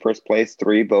finish in first place,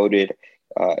 3 voted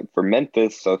for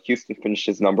Memphis. So Houston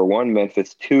finishes number 1,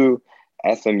 Memphis 2,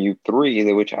 SMU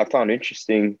 3, which I found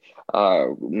interesting.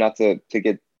 Not to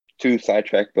get too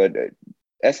sidetracked, but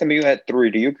SMU at 3.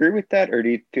 Do you agree with that, or do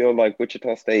you feel like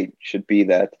Wichita State should be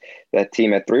that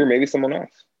team at 3, or maybe someone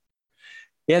else?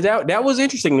 Yeah, that was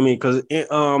interesting to me because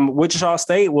Wichita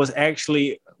State was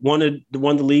actually won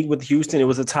the league with Houston. It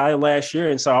was a tie last year,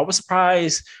 and so I was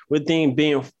surprised with them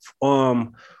being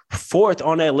fourth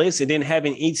on that list and then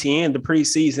having ETN, the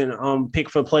preseason pick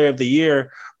for Player of the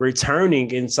Year,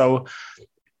 returning. And so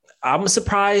I'm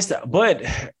surprised, but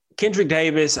Kendrick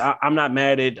Davis, I'm not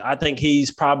mad at. I think he's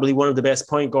probably one of the best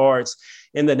point guards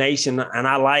in the nation, and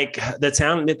I like the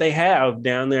talent that they have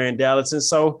down there in Dallas. And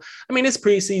so, I mean, it's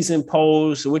preseason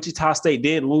polls. Wichita State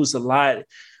did lose a lot,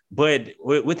 but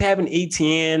with having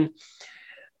ETN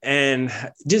and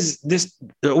just this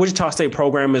the Wichita State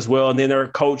program as well, and then their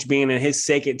coach being in his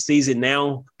second season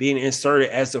now, being inserted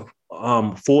as a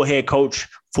full head coach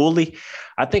fully,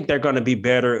 I think they're going to be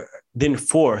better than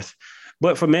fourth.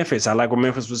 But for Memphis, I like where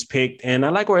Memphis was picked, and I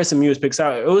like where SMU was picked.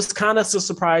 So it was kind of a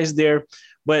surprise there,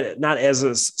 but not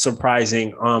as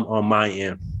surprising on my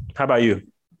end. How about you?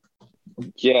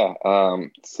 Yeah,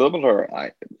 similar.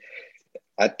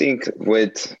 I think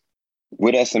with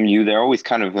SMU, they're always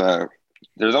kind of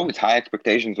there's always high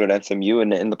expectations with SMU,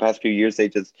 and in the past few years, they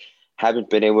just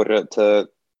haven't been able to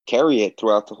carry it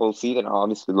throughout the whole season.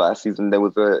 Obviously, last season there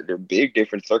was a big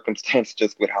different circumstance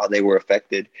just with how they were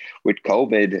affected with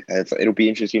COVID. And so it'll be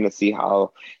interesting to see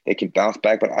how they can bounce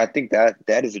back. But I think that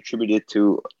is attributed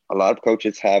to a lot of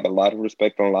coaches have a lot of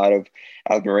respect and a lot of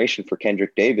admiration for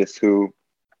Kendrick Davis, who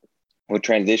will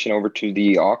transition over to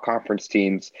the all-conference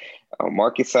teams.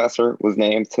 Marcus Sasser was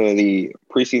named to the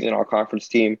preseason all-conference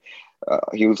team.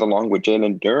 He was along with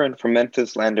Jalen Duren from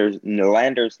Memphis, Landers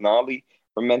Nolley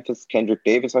from Memphis, Kendrick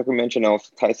Davis, like we mentioned,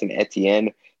 also Tyson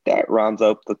Etienne. That rounds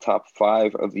up the top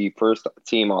 5 of the first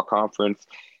team all-conference.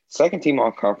 Second team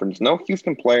all-conference, no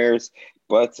Houston players,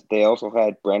 but they also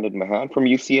had Brandon Mahan from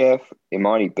UCF,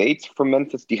 Imani Bates from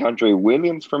Memphis, DeAndre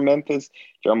Williams from Memphis,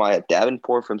 Jeremiah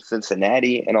Davenport from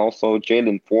Cincinnati, and also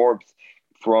Jalen Forbes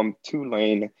from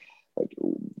Tulane.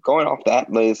 Going off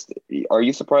that list, are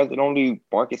you surprised that only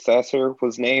Marcus Sasser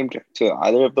was named to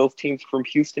either of those teams from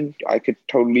Houston? I could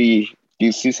totally... Do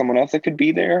you see someone else that could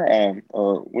be there,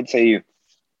 or would say you?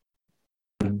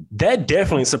 That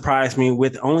definitely surprised me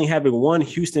with only having one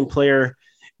Houston player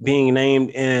being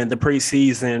named in the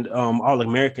preseason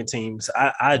All-American teams.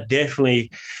 I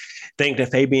definitely think that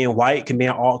Fabian White can be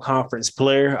an all-conference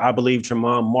player. I believe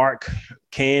Tremont Mark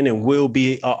can and will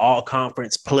be an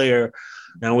all-conference player.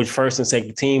 Now, with first and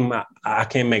second team, I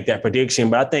can't make that prediction,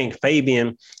 but I think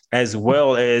Fabian as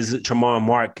well as Tremont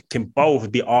Mark can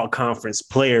both be all-conference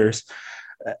players.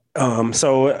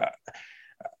 So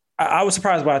I was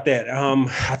surprised about that.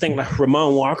 I think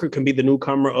Ramon Walker can be the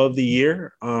newcomer of the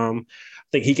year. I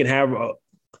think he can have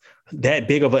that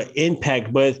big of an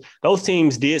impact, but those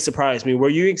teams did surprise me. Were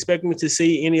you expecting to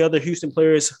see any other Houston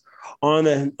players on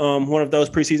one of those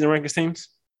preseason rankings teams?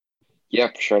 Yeah,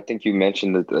 for sure. I think you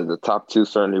mentioned that the top 2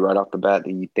 certainly right off the bat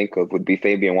that you think of would be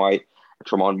Fabian White and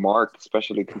Tremont Mark,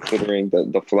 especially considering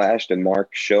the flash that Mark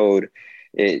showed.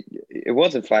 It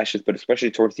wasn't flashes, but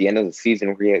especially towards the end of the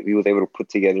season where he was able to put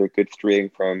together a good string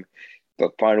from the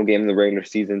final game of the regular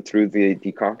season through the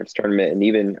conference tournament, and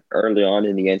even early on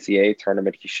in the NCAA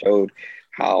tournament, he showed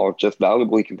how just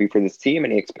valuable he can be for this team,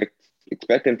 and he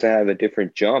expect him to have a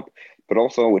different jump. But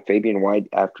also with Fabian White,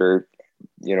 after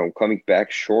coming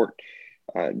back short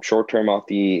term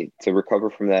to recover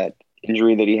from that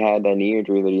injury that he had, that knee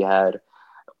injury that he had,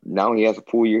 now he has a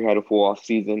full year, had a full off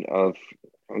season of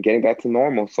getting back to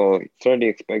normal. So certainly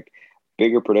expect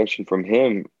bigger production from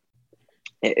him.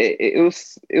 It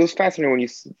was fascinating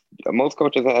when most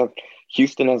coaches have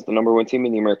Houston as the number 1 team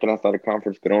in the American Athletic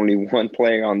Conference, but only one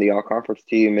player on the all-conference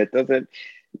team.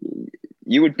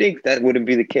 You would think that wouldn't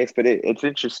be the case, but it's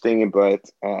interesting. But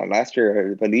last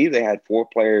year, I believe they had 4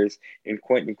 players in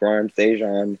Quentin Grimes,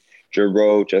 Dejan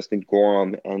Giroux, Justin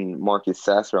Gorham, and Marcus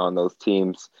Sasser on those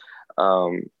teams.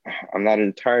 I'm not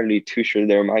entirely too sure.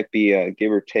 There might be a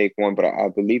give or take one, but I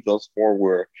believe those 4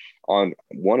 were on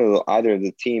either of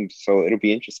the teams. So it'll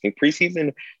be interesting.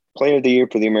 Preseason player of the year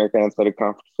for the American Athletic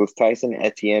Conference was Tyson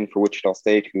Etienne for Wichita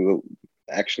State, who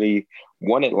actually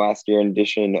won it last year. In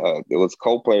addition, it was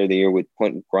co-player of the year with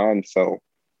Quentin Grimes. So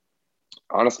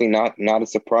honestly, not a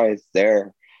surprise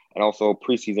there. And also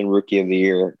preseason rookie of the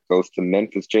year goes to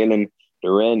Memphis, Jalen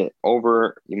Duren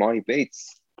over Imani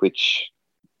Bates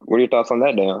What are your thoughts on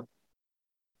that, Dan?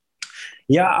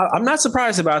 Yeah, I'm not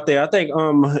surprised about that. I think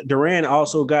Duran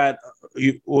also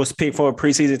was picked for a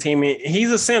preseason team.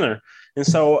 He's a center. And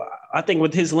so I think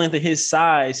with his length and his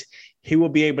size, he will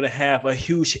be able to have a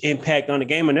huge impact on the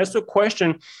game. And there's a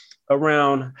question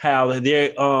around how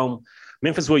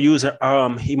Memphis will use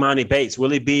Imani Bates. Will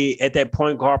he be at that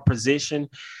point guard position?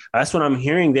 That's what I'm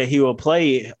hearing, that he will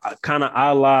play kind of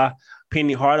a la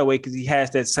Penny Hardaway, because he has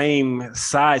that same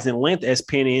size and length as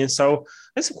Penny. And so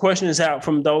there's some questions out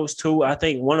from those two. I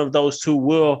think one of those two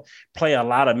will play a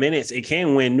lot of minutes. It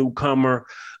can win newcomer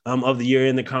of the year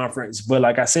in the conference. But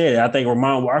like I said, I think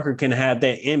Ramon Walker can have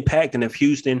that impact. And if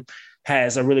Houston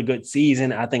has a really good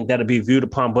season, I think that'll be viewed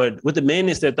upon. But with the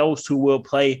minutes that those two will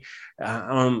play,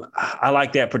 I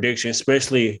like that prediction,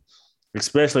 especially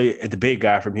at the big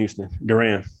guy from Houston,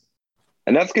 Duran.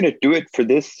 And that's going to do it for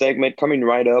this segment. Coming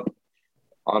right up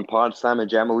on Pod Slam and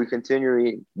Jamma,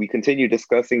 we continue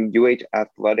discussing UH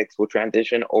athletics. We'll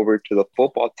transition over to the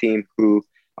football team, who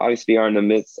obviously are in the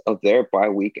midst of their bye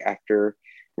week after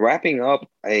wrapping up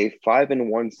a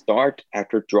 5-1 start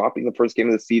after dropping the first game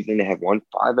of the season. They have won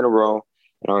 5 in a row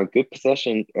and are in good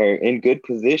position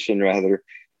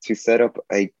to set up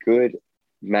a good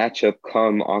matchup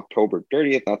come October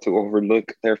 30th, not to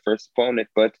overlook their first opponent.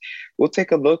 But we'll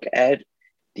take a look at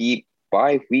the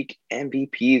bye week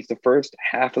MVPs, the first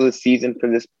half of the season for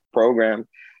this program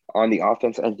on the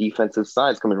offense and defensive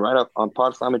sides, coming right up on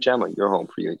Pod Slam and Jamma, your home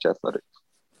for UH athletics.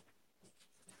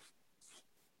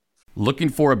 Looking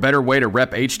for a better way to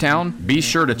rep H-Town? Be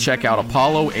sure to check out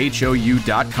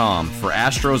ApolloHOU.com for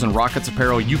Astros and Rockets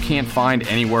apparel you can't find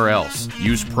anywhere else.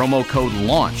 Use promo code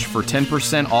LAUNCH for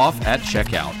 10% off at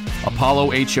checkout.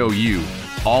 Apollo HOU.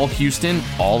 All Houston,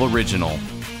 all original.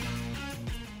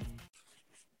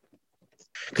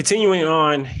 Continuing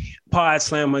on, Pod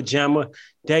Slam Jamma,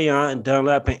 Dayon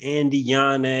Dunlap and Andy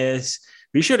Yanez.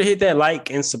 Be sure to hit that like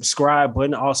and subscribe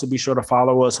button. Also, be sure to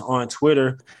follow us on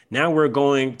Twitter. Now we're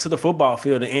going to the football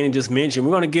field, and Andy just mentioned.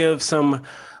 We're going to give some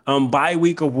bye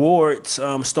week awards,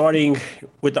 starting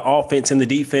with the offense and the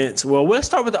defense. Well, we'll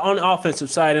start with on the offensive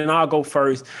side, and I'll go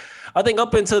first. I think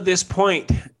up until this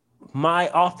point, my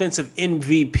offensive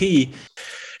MVP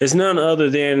is none other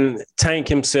than Tank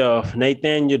himself,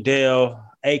 Nathaniel Dell,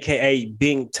 a.k.a.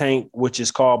 Big Tank, which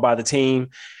is called by the team.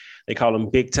 They call him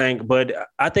Big Tank, but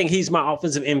I think he's my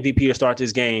offensive MVP to start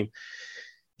this game.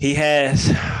 He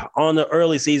has, on the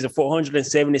early season,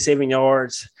 477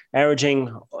 yards,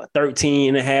 averaging 13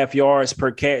 and a half yards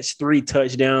per catch, 3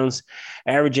 touchdowns,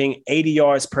 averaging 80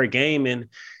 yards per game. And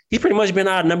he's pretty much been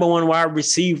our number one wide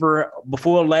receiver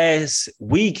before last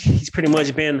week. He's pretty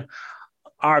much been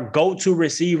our go-to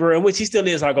receiver, in which he still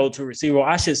is our go-to receiver.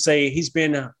 I should say he's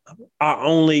been our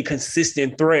only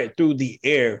consistent threat through the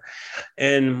air.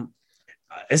 And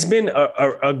it's been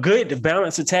a good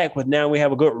balanced attack, but now we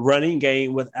have a good running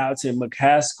game with Alton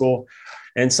McCaskill.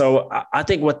 And so I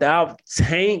think without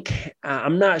Tank,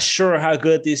 I'm not sure how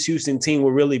good this Houston team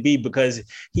will really be, because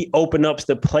he opened up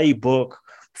the playbook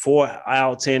for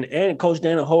Alton, and Coach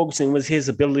Dana Holgorsen was his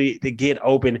ability to get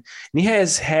open. And he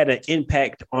has had an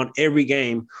impact on every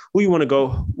game. Who you want to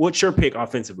go? What's your pick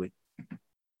offensively?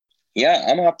 Yeah, I'm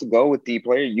going to have to go with the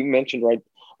player you mentioned right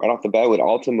off the bat with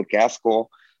Alton McCaskill.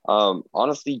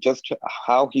 Honestly, just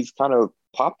how he's kind of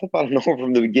popped up out of nowhere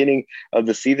from the beginning of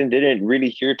the season. Didn't really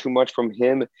hear too much from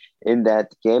him in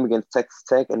that game against Texas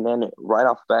Tech. And then right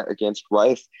off the bat against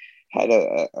Rice, had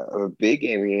a big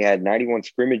game. He had 91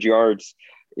 scrimmage yards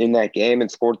in that game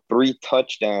and scored 3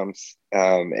 touchdowns.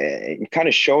 It kind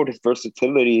of showed his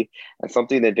versatility, and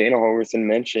something that Dana Holgorsen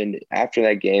mentioned after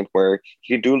that game, where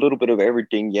he could do a little bit of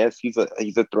everything. Yes, he's a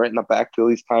threat in the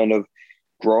backfield. He's kind of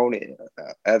grown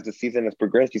as the season has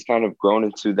progressed. He's kind of grown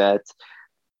into that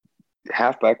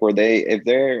halfback where if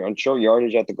they're on short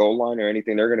yardage at the goal line or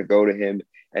anything, they're going to go to him,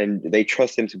 and they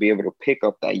trust him to be able to pick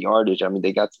up that yardage. I mean,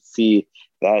 they got to see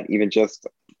that even just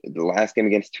the last game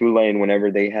against Tulane,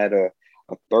 whenever they had a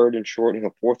 3rd and short and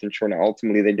a 4th and short, and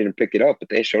ultimately they didn't pick it up, but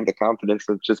they showed the confidence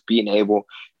of just being able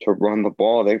to run the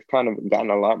ball. They've kind of gotten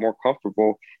a lot more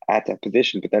comfortable at that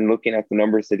position. But then looking at the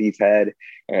numbers that he's had,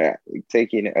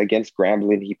 taking against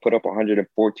Grambling, he put up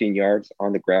 114 yards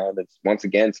on the ground. It's once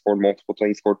again scored multiple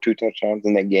plays, scored 2 touchdowns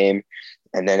in that game.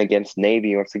 And then against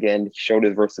Navy, once again, he showed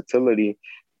his versatility,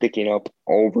 picking up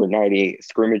over 98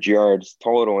 scrimmage yards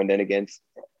total. And then against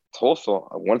Tulsa,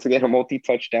 once again, a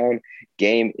multi-touchdown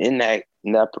game in that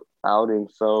outing.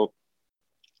 So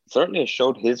certainly it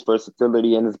showed his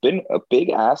versatility, and it's been a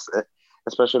big asset,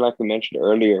 especially like we mentioned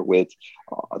earlier with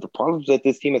the problems that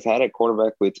this team has had at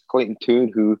quarterback with Clayton Tune,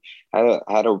 who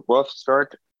had a rough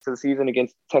start the season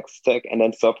against Texas Tech and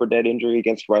then suffered that injury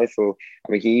against Rice. So,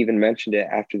 I mean, he even mentioned it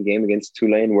after the game against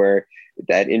Tulane where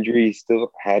that injury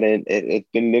still hadn't, it's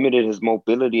been limited his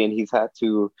mobility, and he's had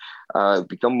to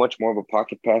become much more of a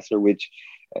pocket passer, which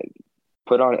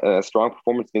put on a strong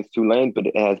performance against Tulane, but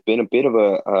it has been a bit of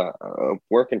a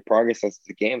work in progress as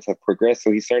the games have progressed.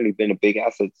 So he's certainly been a big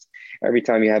asset. Every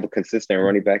time you have a consistent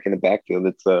running back in the backfield,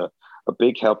 it's a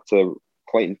big help to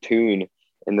Clayton Tune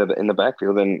in the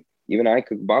backfield. And even Ike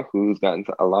Baku, who's gotten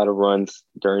a lot of runs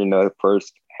during the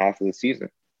first half of the season.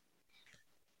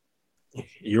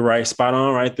 You're right, spot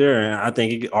on right there. And I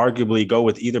think you could arguably go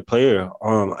with either player,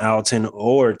 Alton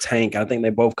or Tank. I think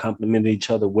they both complement each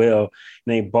other well.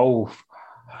 And they both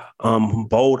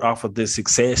bold off of the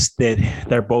success that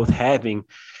they're both having.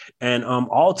 And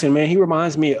Alton, man, he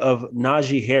reminds me of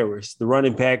Najee Harris, the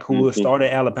running back who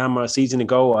started Alabama a season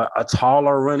ago, a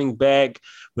taller running back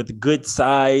with good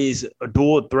size, a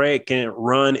dual threat, can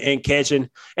run and catching,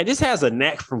 and just has a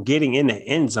knack from getting in the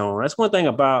end zone. That's one thing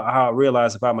about how I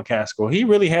realized about McCaskill. He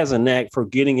really has a knack for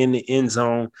getting in the end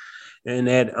zone in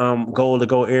that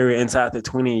goal-to-goal area inside the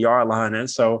 20-yard line. And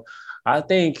so I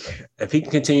think if he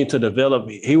can continue to develop,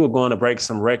 he will go on to break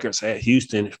some records at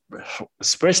Houston,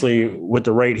 especially with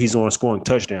the rate he's on scoring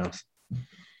touchdowns.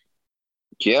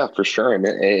 Yeah, for sure. And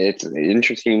it's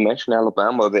interesting you mentioned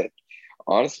Alabama, that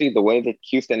honestly, the way that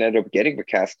Houston ended up getting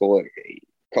McCaskill,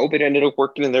 COVID ended up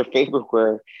working in their favor,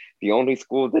 where the only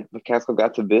school that McCaskill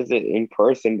got to visit in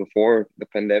person before the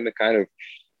pandemic kind of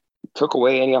took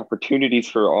away any opportunities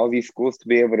for all these schools to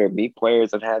be able to meet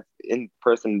players and have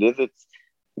in-person visits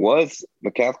was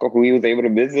McCaskill, who he was able to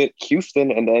visit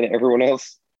Houston, and then everyone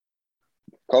else,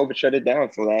 COVID shut it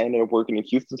down. So that ended up working in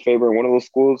Houston's favor. And one of those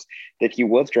schools that he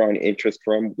was drawing interest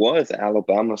from was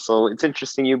Alabama. So it's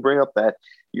interesting you bring up that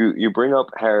you bring up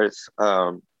Harris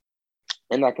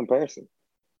in that comparison.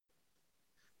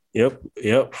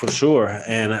 Yep, for sure.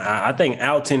 And I think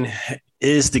Alton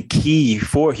is the key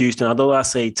for Houston. Although I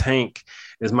say Tank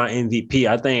is my MVP,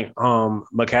 I think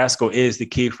McCaskill is the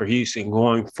key for Houston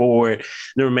going forward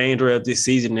the remainder of this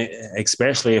season,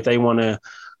 especially if they want to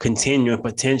continue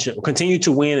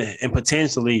to win and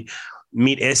potentially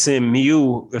meet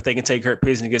SMU. If they can take care of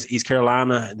business against East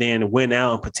Carolina, then win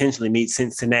out and potentially meet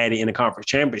Cincinnati in the conference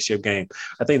championship game.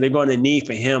 I think they're going to need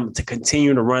for him to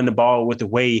continue to run the ball with the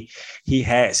way he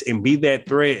has and be that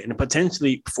threat, and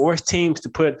potentially force teams to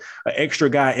put an extra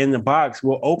guy in the box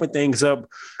will open things up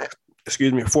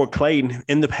for Clayton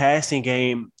in the passing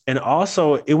game. And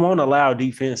also it won't allow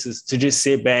defenses to just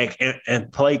sit back and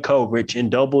play coverage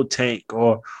and double tank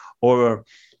or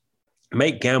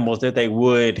make gambles that they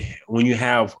would when you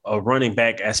have a running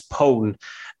back as potent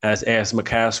as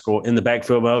McCaskill in the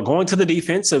backfield. Well, going to the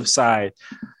defensive side,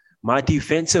 my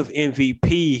defensive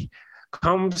MVP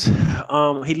comes,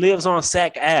 he lives on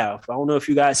Sac Ave. I don't know if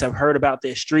you guys have heard about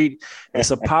this street.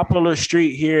 It's a popular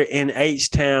street here in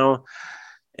H-Town.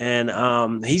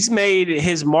 And he's made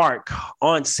his mark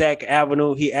on Sac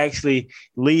Avenue. He actually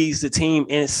leads the team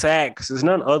in sacks. There's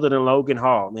none other than Logan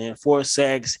Hall, man. 4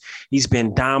 sacks. He's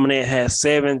been dominant, has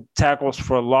 7 tackles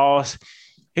for loss.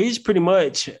 He's pretty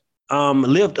much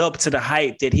lived up to the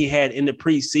hype that he had in the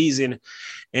preseason.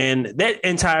 And that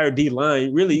entire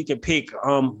D-line, really, you can pick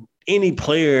any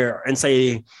player and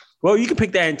say, well, you can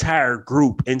pick that entire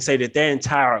group and say that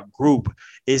entire group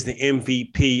is the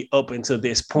MVP up until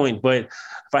this point. But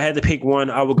if I had to pick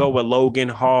one, I would go with Logan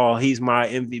Hall. He's my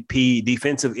MVP,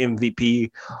 defensive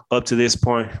MVP up to this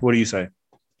point. What do you say?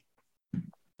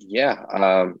 Yeah,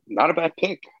 not a bad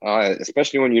pick,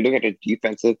 especially when you look at the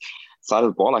defensive side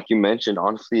of the ball. Like you mentioned,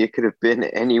 honestly, it could have been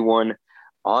anyone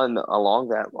along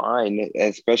that line,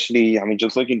 especially, I mean,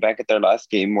 just looking back at their last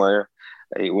game where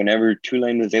whenever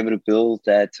Tulane was able to build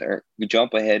that or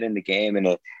jump ahead in the game, and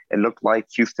it looked like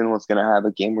Houston was going to have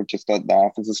a game where just the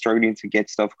offense was struggling to get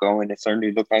stuff going. It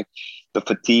certainly looked like the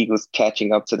fatigue was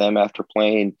catching up to them after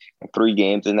playing 3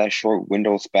 games in that short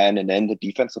window span. And then the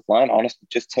defensive line honestly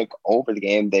just took over the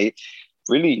game. They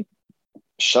really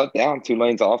shut down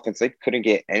Tulane's offense. They couldn't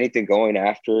get anything going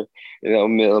after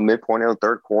midpoint of the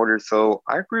third quarter. So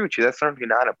I agree with you. That's certainly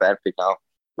not a bad pick. Now,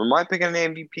 for my pick on the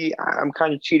MVP, I'm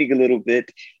kind of cheating a little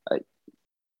bit.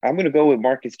 I'm going to go with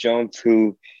Marcus Jones,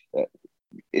 who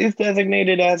is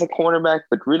designated as a cornerback,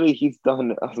 but really he's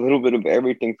done a little bit of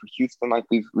everything for Houston. Like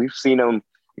we've seen him.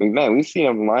 I mean, man, we've seen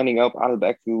him lining up out of the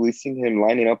backfield. We've seen him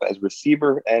lining up as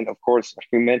receiver, and of course, like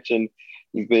we mentioned,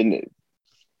 he's been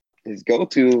his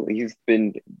go-to. He's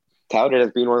been touted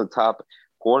as being one of the top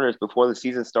corners before the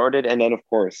season started. And then, of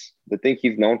course, the thing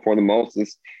he's known for the most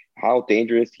is how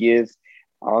dangerous he is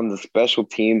on the special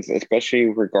teams, especially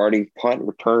regarding punt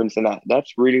returns. And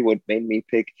that's really what made me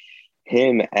pick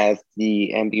him as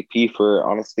the MVP for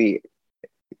honestly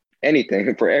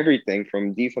anything, for everything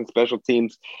from defense, special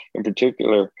teams in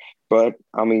particular. But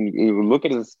I mean, you look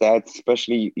at his stats,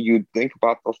 especially you think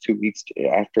about those 2 weeks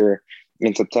after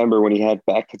in September when he had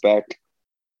back-to-back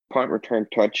punt return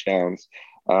touchdowns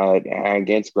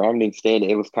against Grambling State.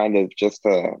 It was kind of just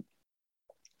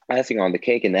icing on the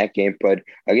cake in that game. But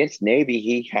against Navy,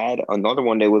 he had another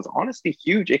one that was honestly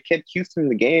huge. It kept Houston in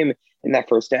the game in that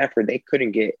first half where they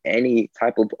couldn't get any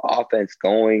type of offense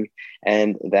going.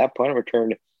 And that punt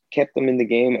return kept them in the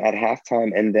game at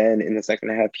halftime. And then in the second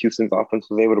half, Houston's offense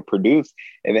was able to produce.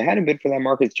 If it hadn't been for that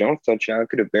Marcus Jones touchdown, it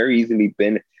could have very easily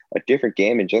been a different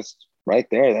game. And just right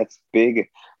there, that's big.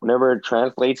 Whenever it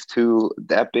translates to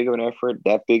that big of an effort,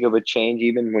 that big of a change,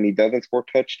 even when he doesn't score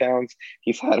touchdowns,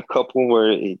 he's had a couple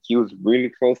where he was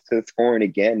really close to scoring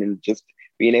again, and just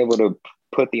being able to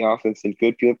put the offense in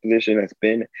good field position has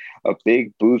been a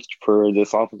big boost for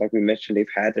this offense. Like we mentioned, they've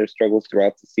had their struggles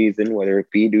throughout the season, whether it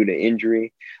be due to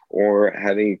injury or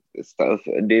having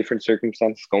different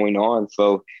circumstances going on.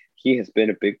 So he has been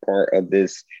a big part of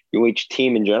this UH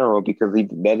team in general because he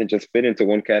doesn't just fit into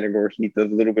one category. He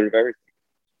does a little bit of everything.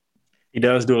 He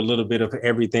does do a little bit of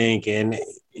everything. And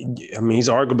I mean, he's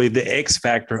arguably the X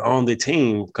factor on the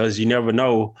team because you never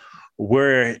know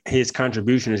where his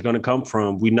contribution is going to come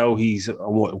from. We know he's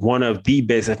one of the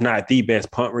best, if not the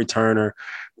best, punt returner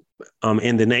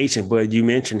in the nation. But you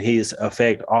mentioned his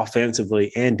effect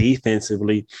offensively and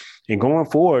defensively. And going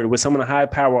forward with some of the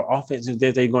high-power offenses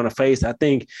that they're going to face, I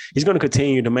think he's going to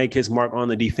continue to make his mark on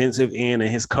the defensive end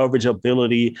and his coverage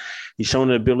ability. He's shown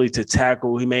the ability to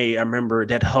tackle. I remember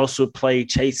that hustle play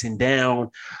chasing down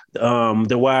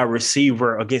the wide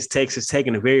receiver against Texas Tech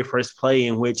in the very first play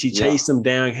in which he chased him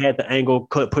down, had the angle,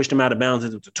 pushed him out of bounds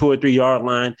at the 2 or 3 yard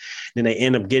line. Then they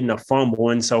end up getting a fumble.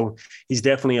 And so he's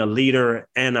definitely a leader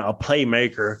and a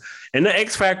playmaker. And the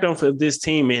X factor for this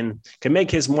team and can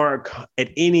make his mark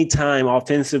at any time,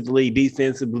 offensively,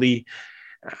 defensively.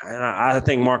 And I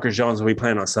think Marcus Jones will be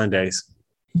playing on Sundays.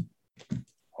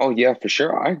 Oh, yeah, for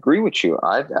sure. I agree with you.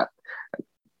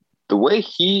 The way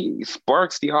he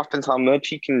sparks the offense, how much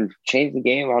he can change the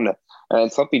game on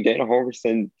and something Dana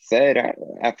Holgorsen said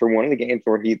after one of the games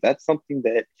where that's something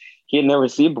that he had never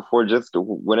seen before. Just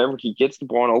whenever he gets the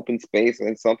ball in open space,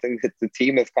 and something that the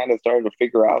team has kind of started to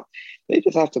figure out, they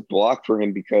just have to block for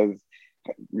him because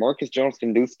Marcus Jones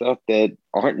can do stuff that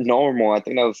aren't normal. I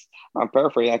think I'm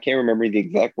paraphrasing, I can't remember the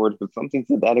exact words, but something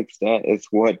to that extent is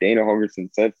what Dana Holgorsen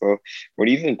said. So when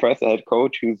he's impressed a head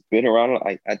coach who's been around,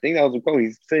 I think that was a quote.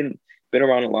 He's been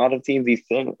around a lot of teams. He's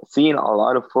seen a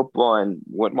lot of football, and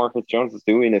what Marcus Jones is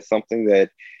doing is something that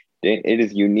it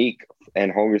is unique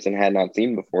and Holgorsen had not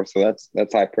seen before. So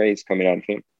that's high praise coming out of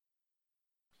him.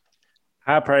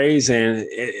 High praise, and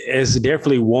it's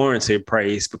definitely warranted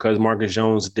praise because Marcus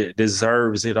Jones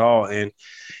deserves it all. And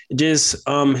just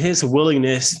his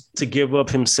willingness to give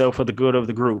up himself for the good of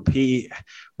the group. He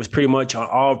was pretty much on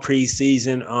all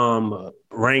preseason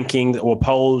rankings or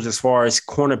polls as far as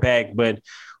cornerback, but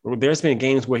there's been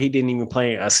games where he didn't even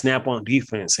play a snap on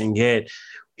defense, and yet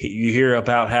you hear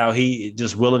about how he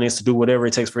just willingness to do whatever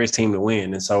it takes for his team to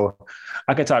win. And so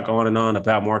I could talk on and on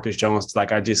about Marcus Jones.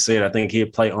 Like I just said, I think he'll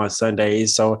play on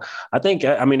Sundays. So I think,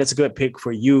 it's a good pick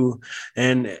for you.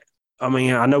 And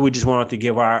I know we just wanted to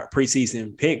give our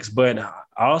preseason picks, but I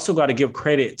also got to give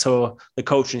credit to the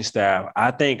coaching staff.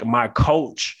 I think my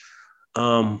coach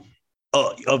of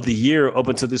the year up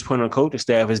until this point on the coaching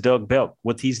staff is Doug Belk.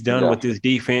 What he's done with this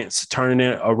defense, turning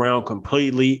it around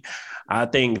completely. I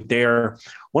think they're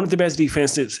one of the best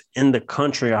defenses in the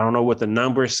country. I don't know what the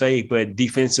numbers say, but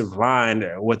defensive line,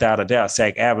 without a doubt,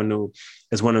 Sac Avenue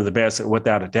is one of the best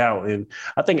without a doubt. And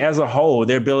I think as a whole,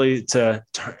 their ability to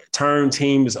turn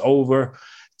teams over,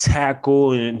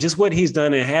 tackle, and just what he's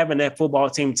done and having that football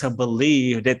team to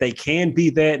believe that they can be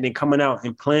that, and then coming out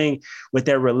and playing with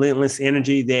that relentless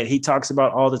energy that he talks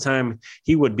about all the time.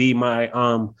 He would be my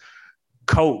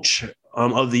coach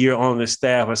of the year on the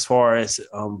staff as far as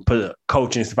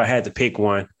coaching, if I had to pick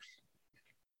one.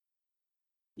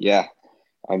 Yeah.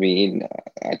 I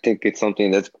think it's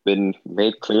something that's been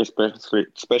made clear,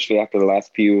 especially after the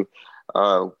last few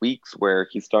weeks where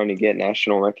he's starting to get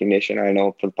national recognition. I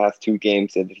know for the past 2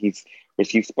 games that he's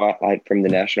received spotlight from the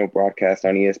national broadcast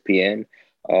on ESPN.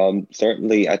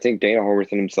 Certainly, I think Dana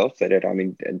Holgorsen himself said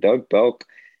it. Doug Belk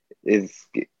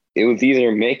it was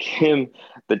either make him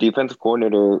the defensive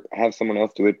coordinator or have someone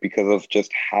else do it because of just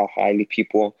how highly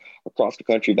people across the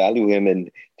country value him. And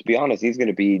to be honest, he's going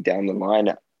to be down the line.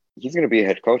 He's going to be a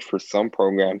head coach for some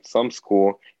program, some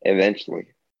school eventually.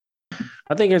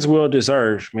 I think it's well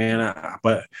deserved, man.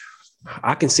 But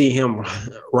I can see him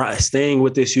staying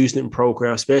with this Houston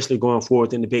program, especially going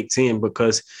forward in the Big Ten,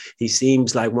 because he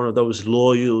seems like one of those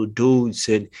loyal dudes,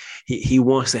 and he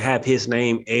wants to have his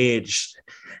name edged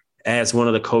as one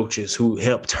of the coaches who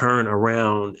helped turn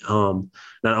around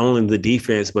not only the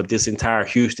defense, but this entire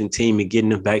Houston team and getting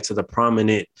them back to the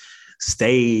prominent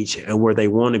stage and where they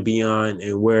want to be on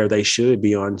and where they should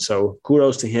be on. So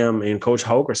kudos to him and Coach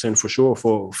Holgorsen for sure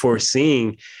for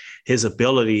seeing his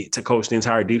ability to coach the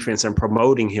entire defense and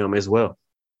promoting him as well.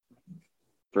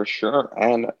 For sure.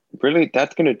 And really,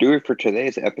 that's going to do it for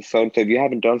today's episode. So if you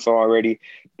haven't done so already,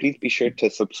 please be sure to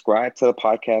subscribe to the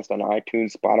podcast on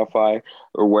iTunes, Spotify,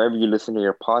 or wherever you listen to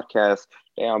your podcast.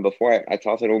 And before I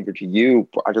toss it over to you,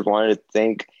 I just wanted to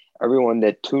thank everyone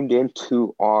that tuned in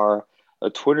to our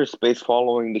Twitter space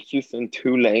following the Houston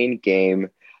Tulane game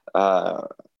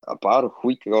about a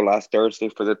week ago, last Thursday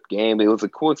for the game. It was a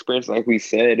cool experience. Like we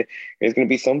said, it's going to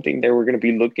be something that we're going to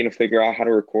be looking to figure out how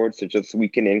to record so just we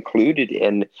can include it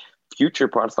in future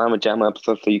Pod Slam and Jam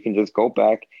episodes so you can just go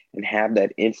back and have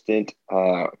that instant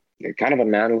kind of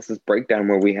analysis breakdown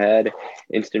where we had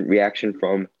instant reaction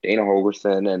from Dana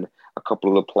Holgorsen and a couple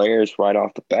of the players right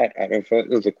off the bat. It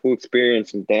was a cool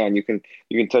experience, and Dan, you can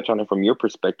touch on it from your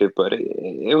perspective, but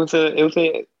it was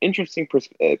a interesting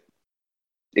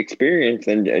experience,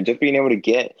 and just being able to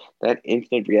get that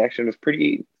instant reaction was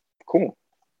pretty cool.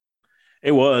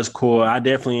 It was cool. I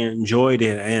definitely enjoyed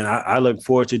it, and I look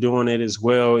forward to doing it as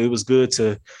well. It was good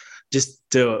to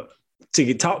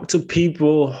talk to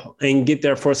people and get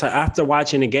their first after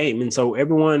watching the game. And so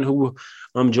everyone who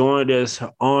joined us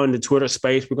on the Twitter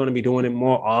space, we're going to be doing it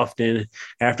more often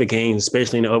after games,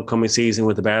 especially in the upcoming season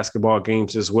with the basketball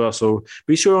games as well. So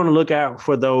be sure on the lookout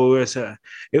for those.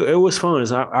 It was fun.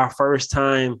 It's our first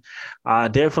time. I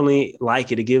definitely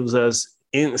like it. It gives us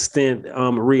instant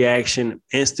reaction,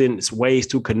 instant ways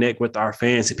to connect with our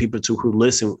fans and people who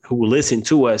listen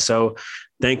to us. So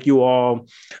thank you all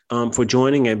for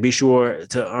joining, and be sure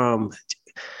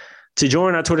to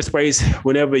join our Twitter space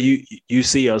whenever you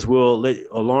see us. We'll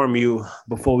alarm you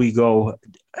before we go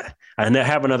and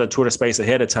have another Twitter space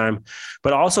ahead of time.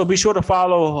 But also be sure to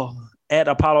follow at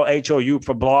Apollo HOU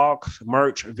for blogs,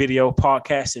 merch, video,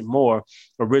 podcasts, and more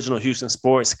original Houston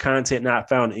sports content not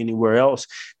found anywhere else.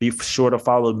 Be sure to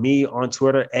follow me on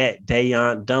Twitter at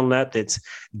Dayon Dunlap. That's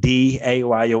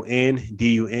DAYON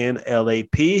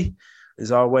DUNLAP.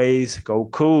 As always, go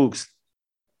Cougs.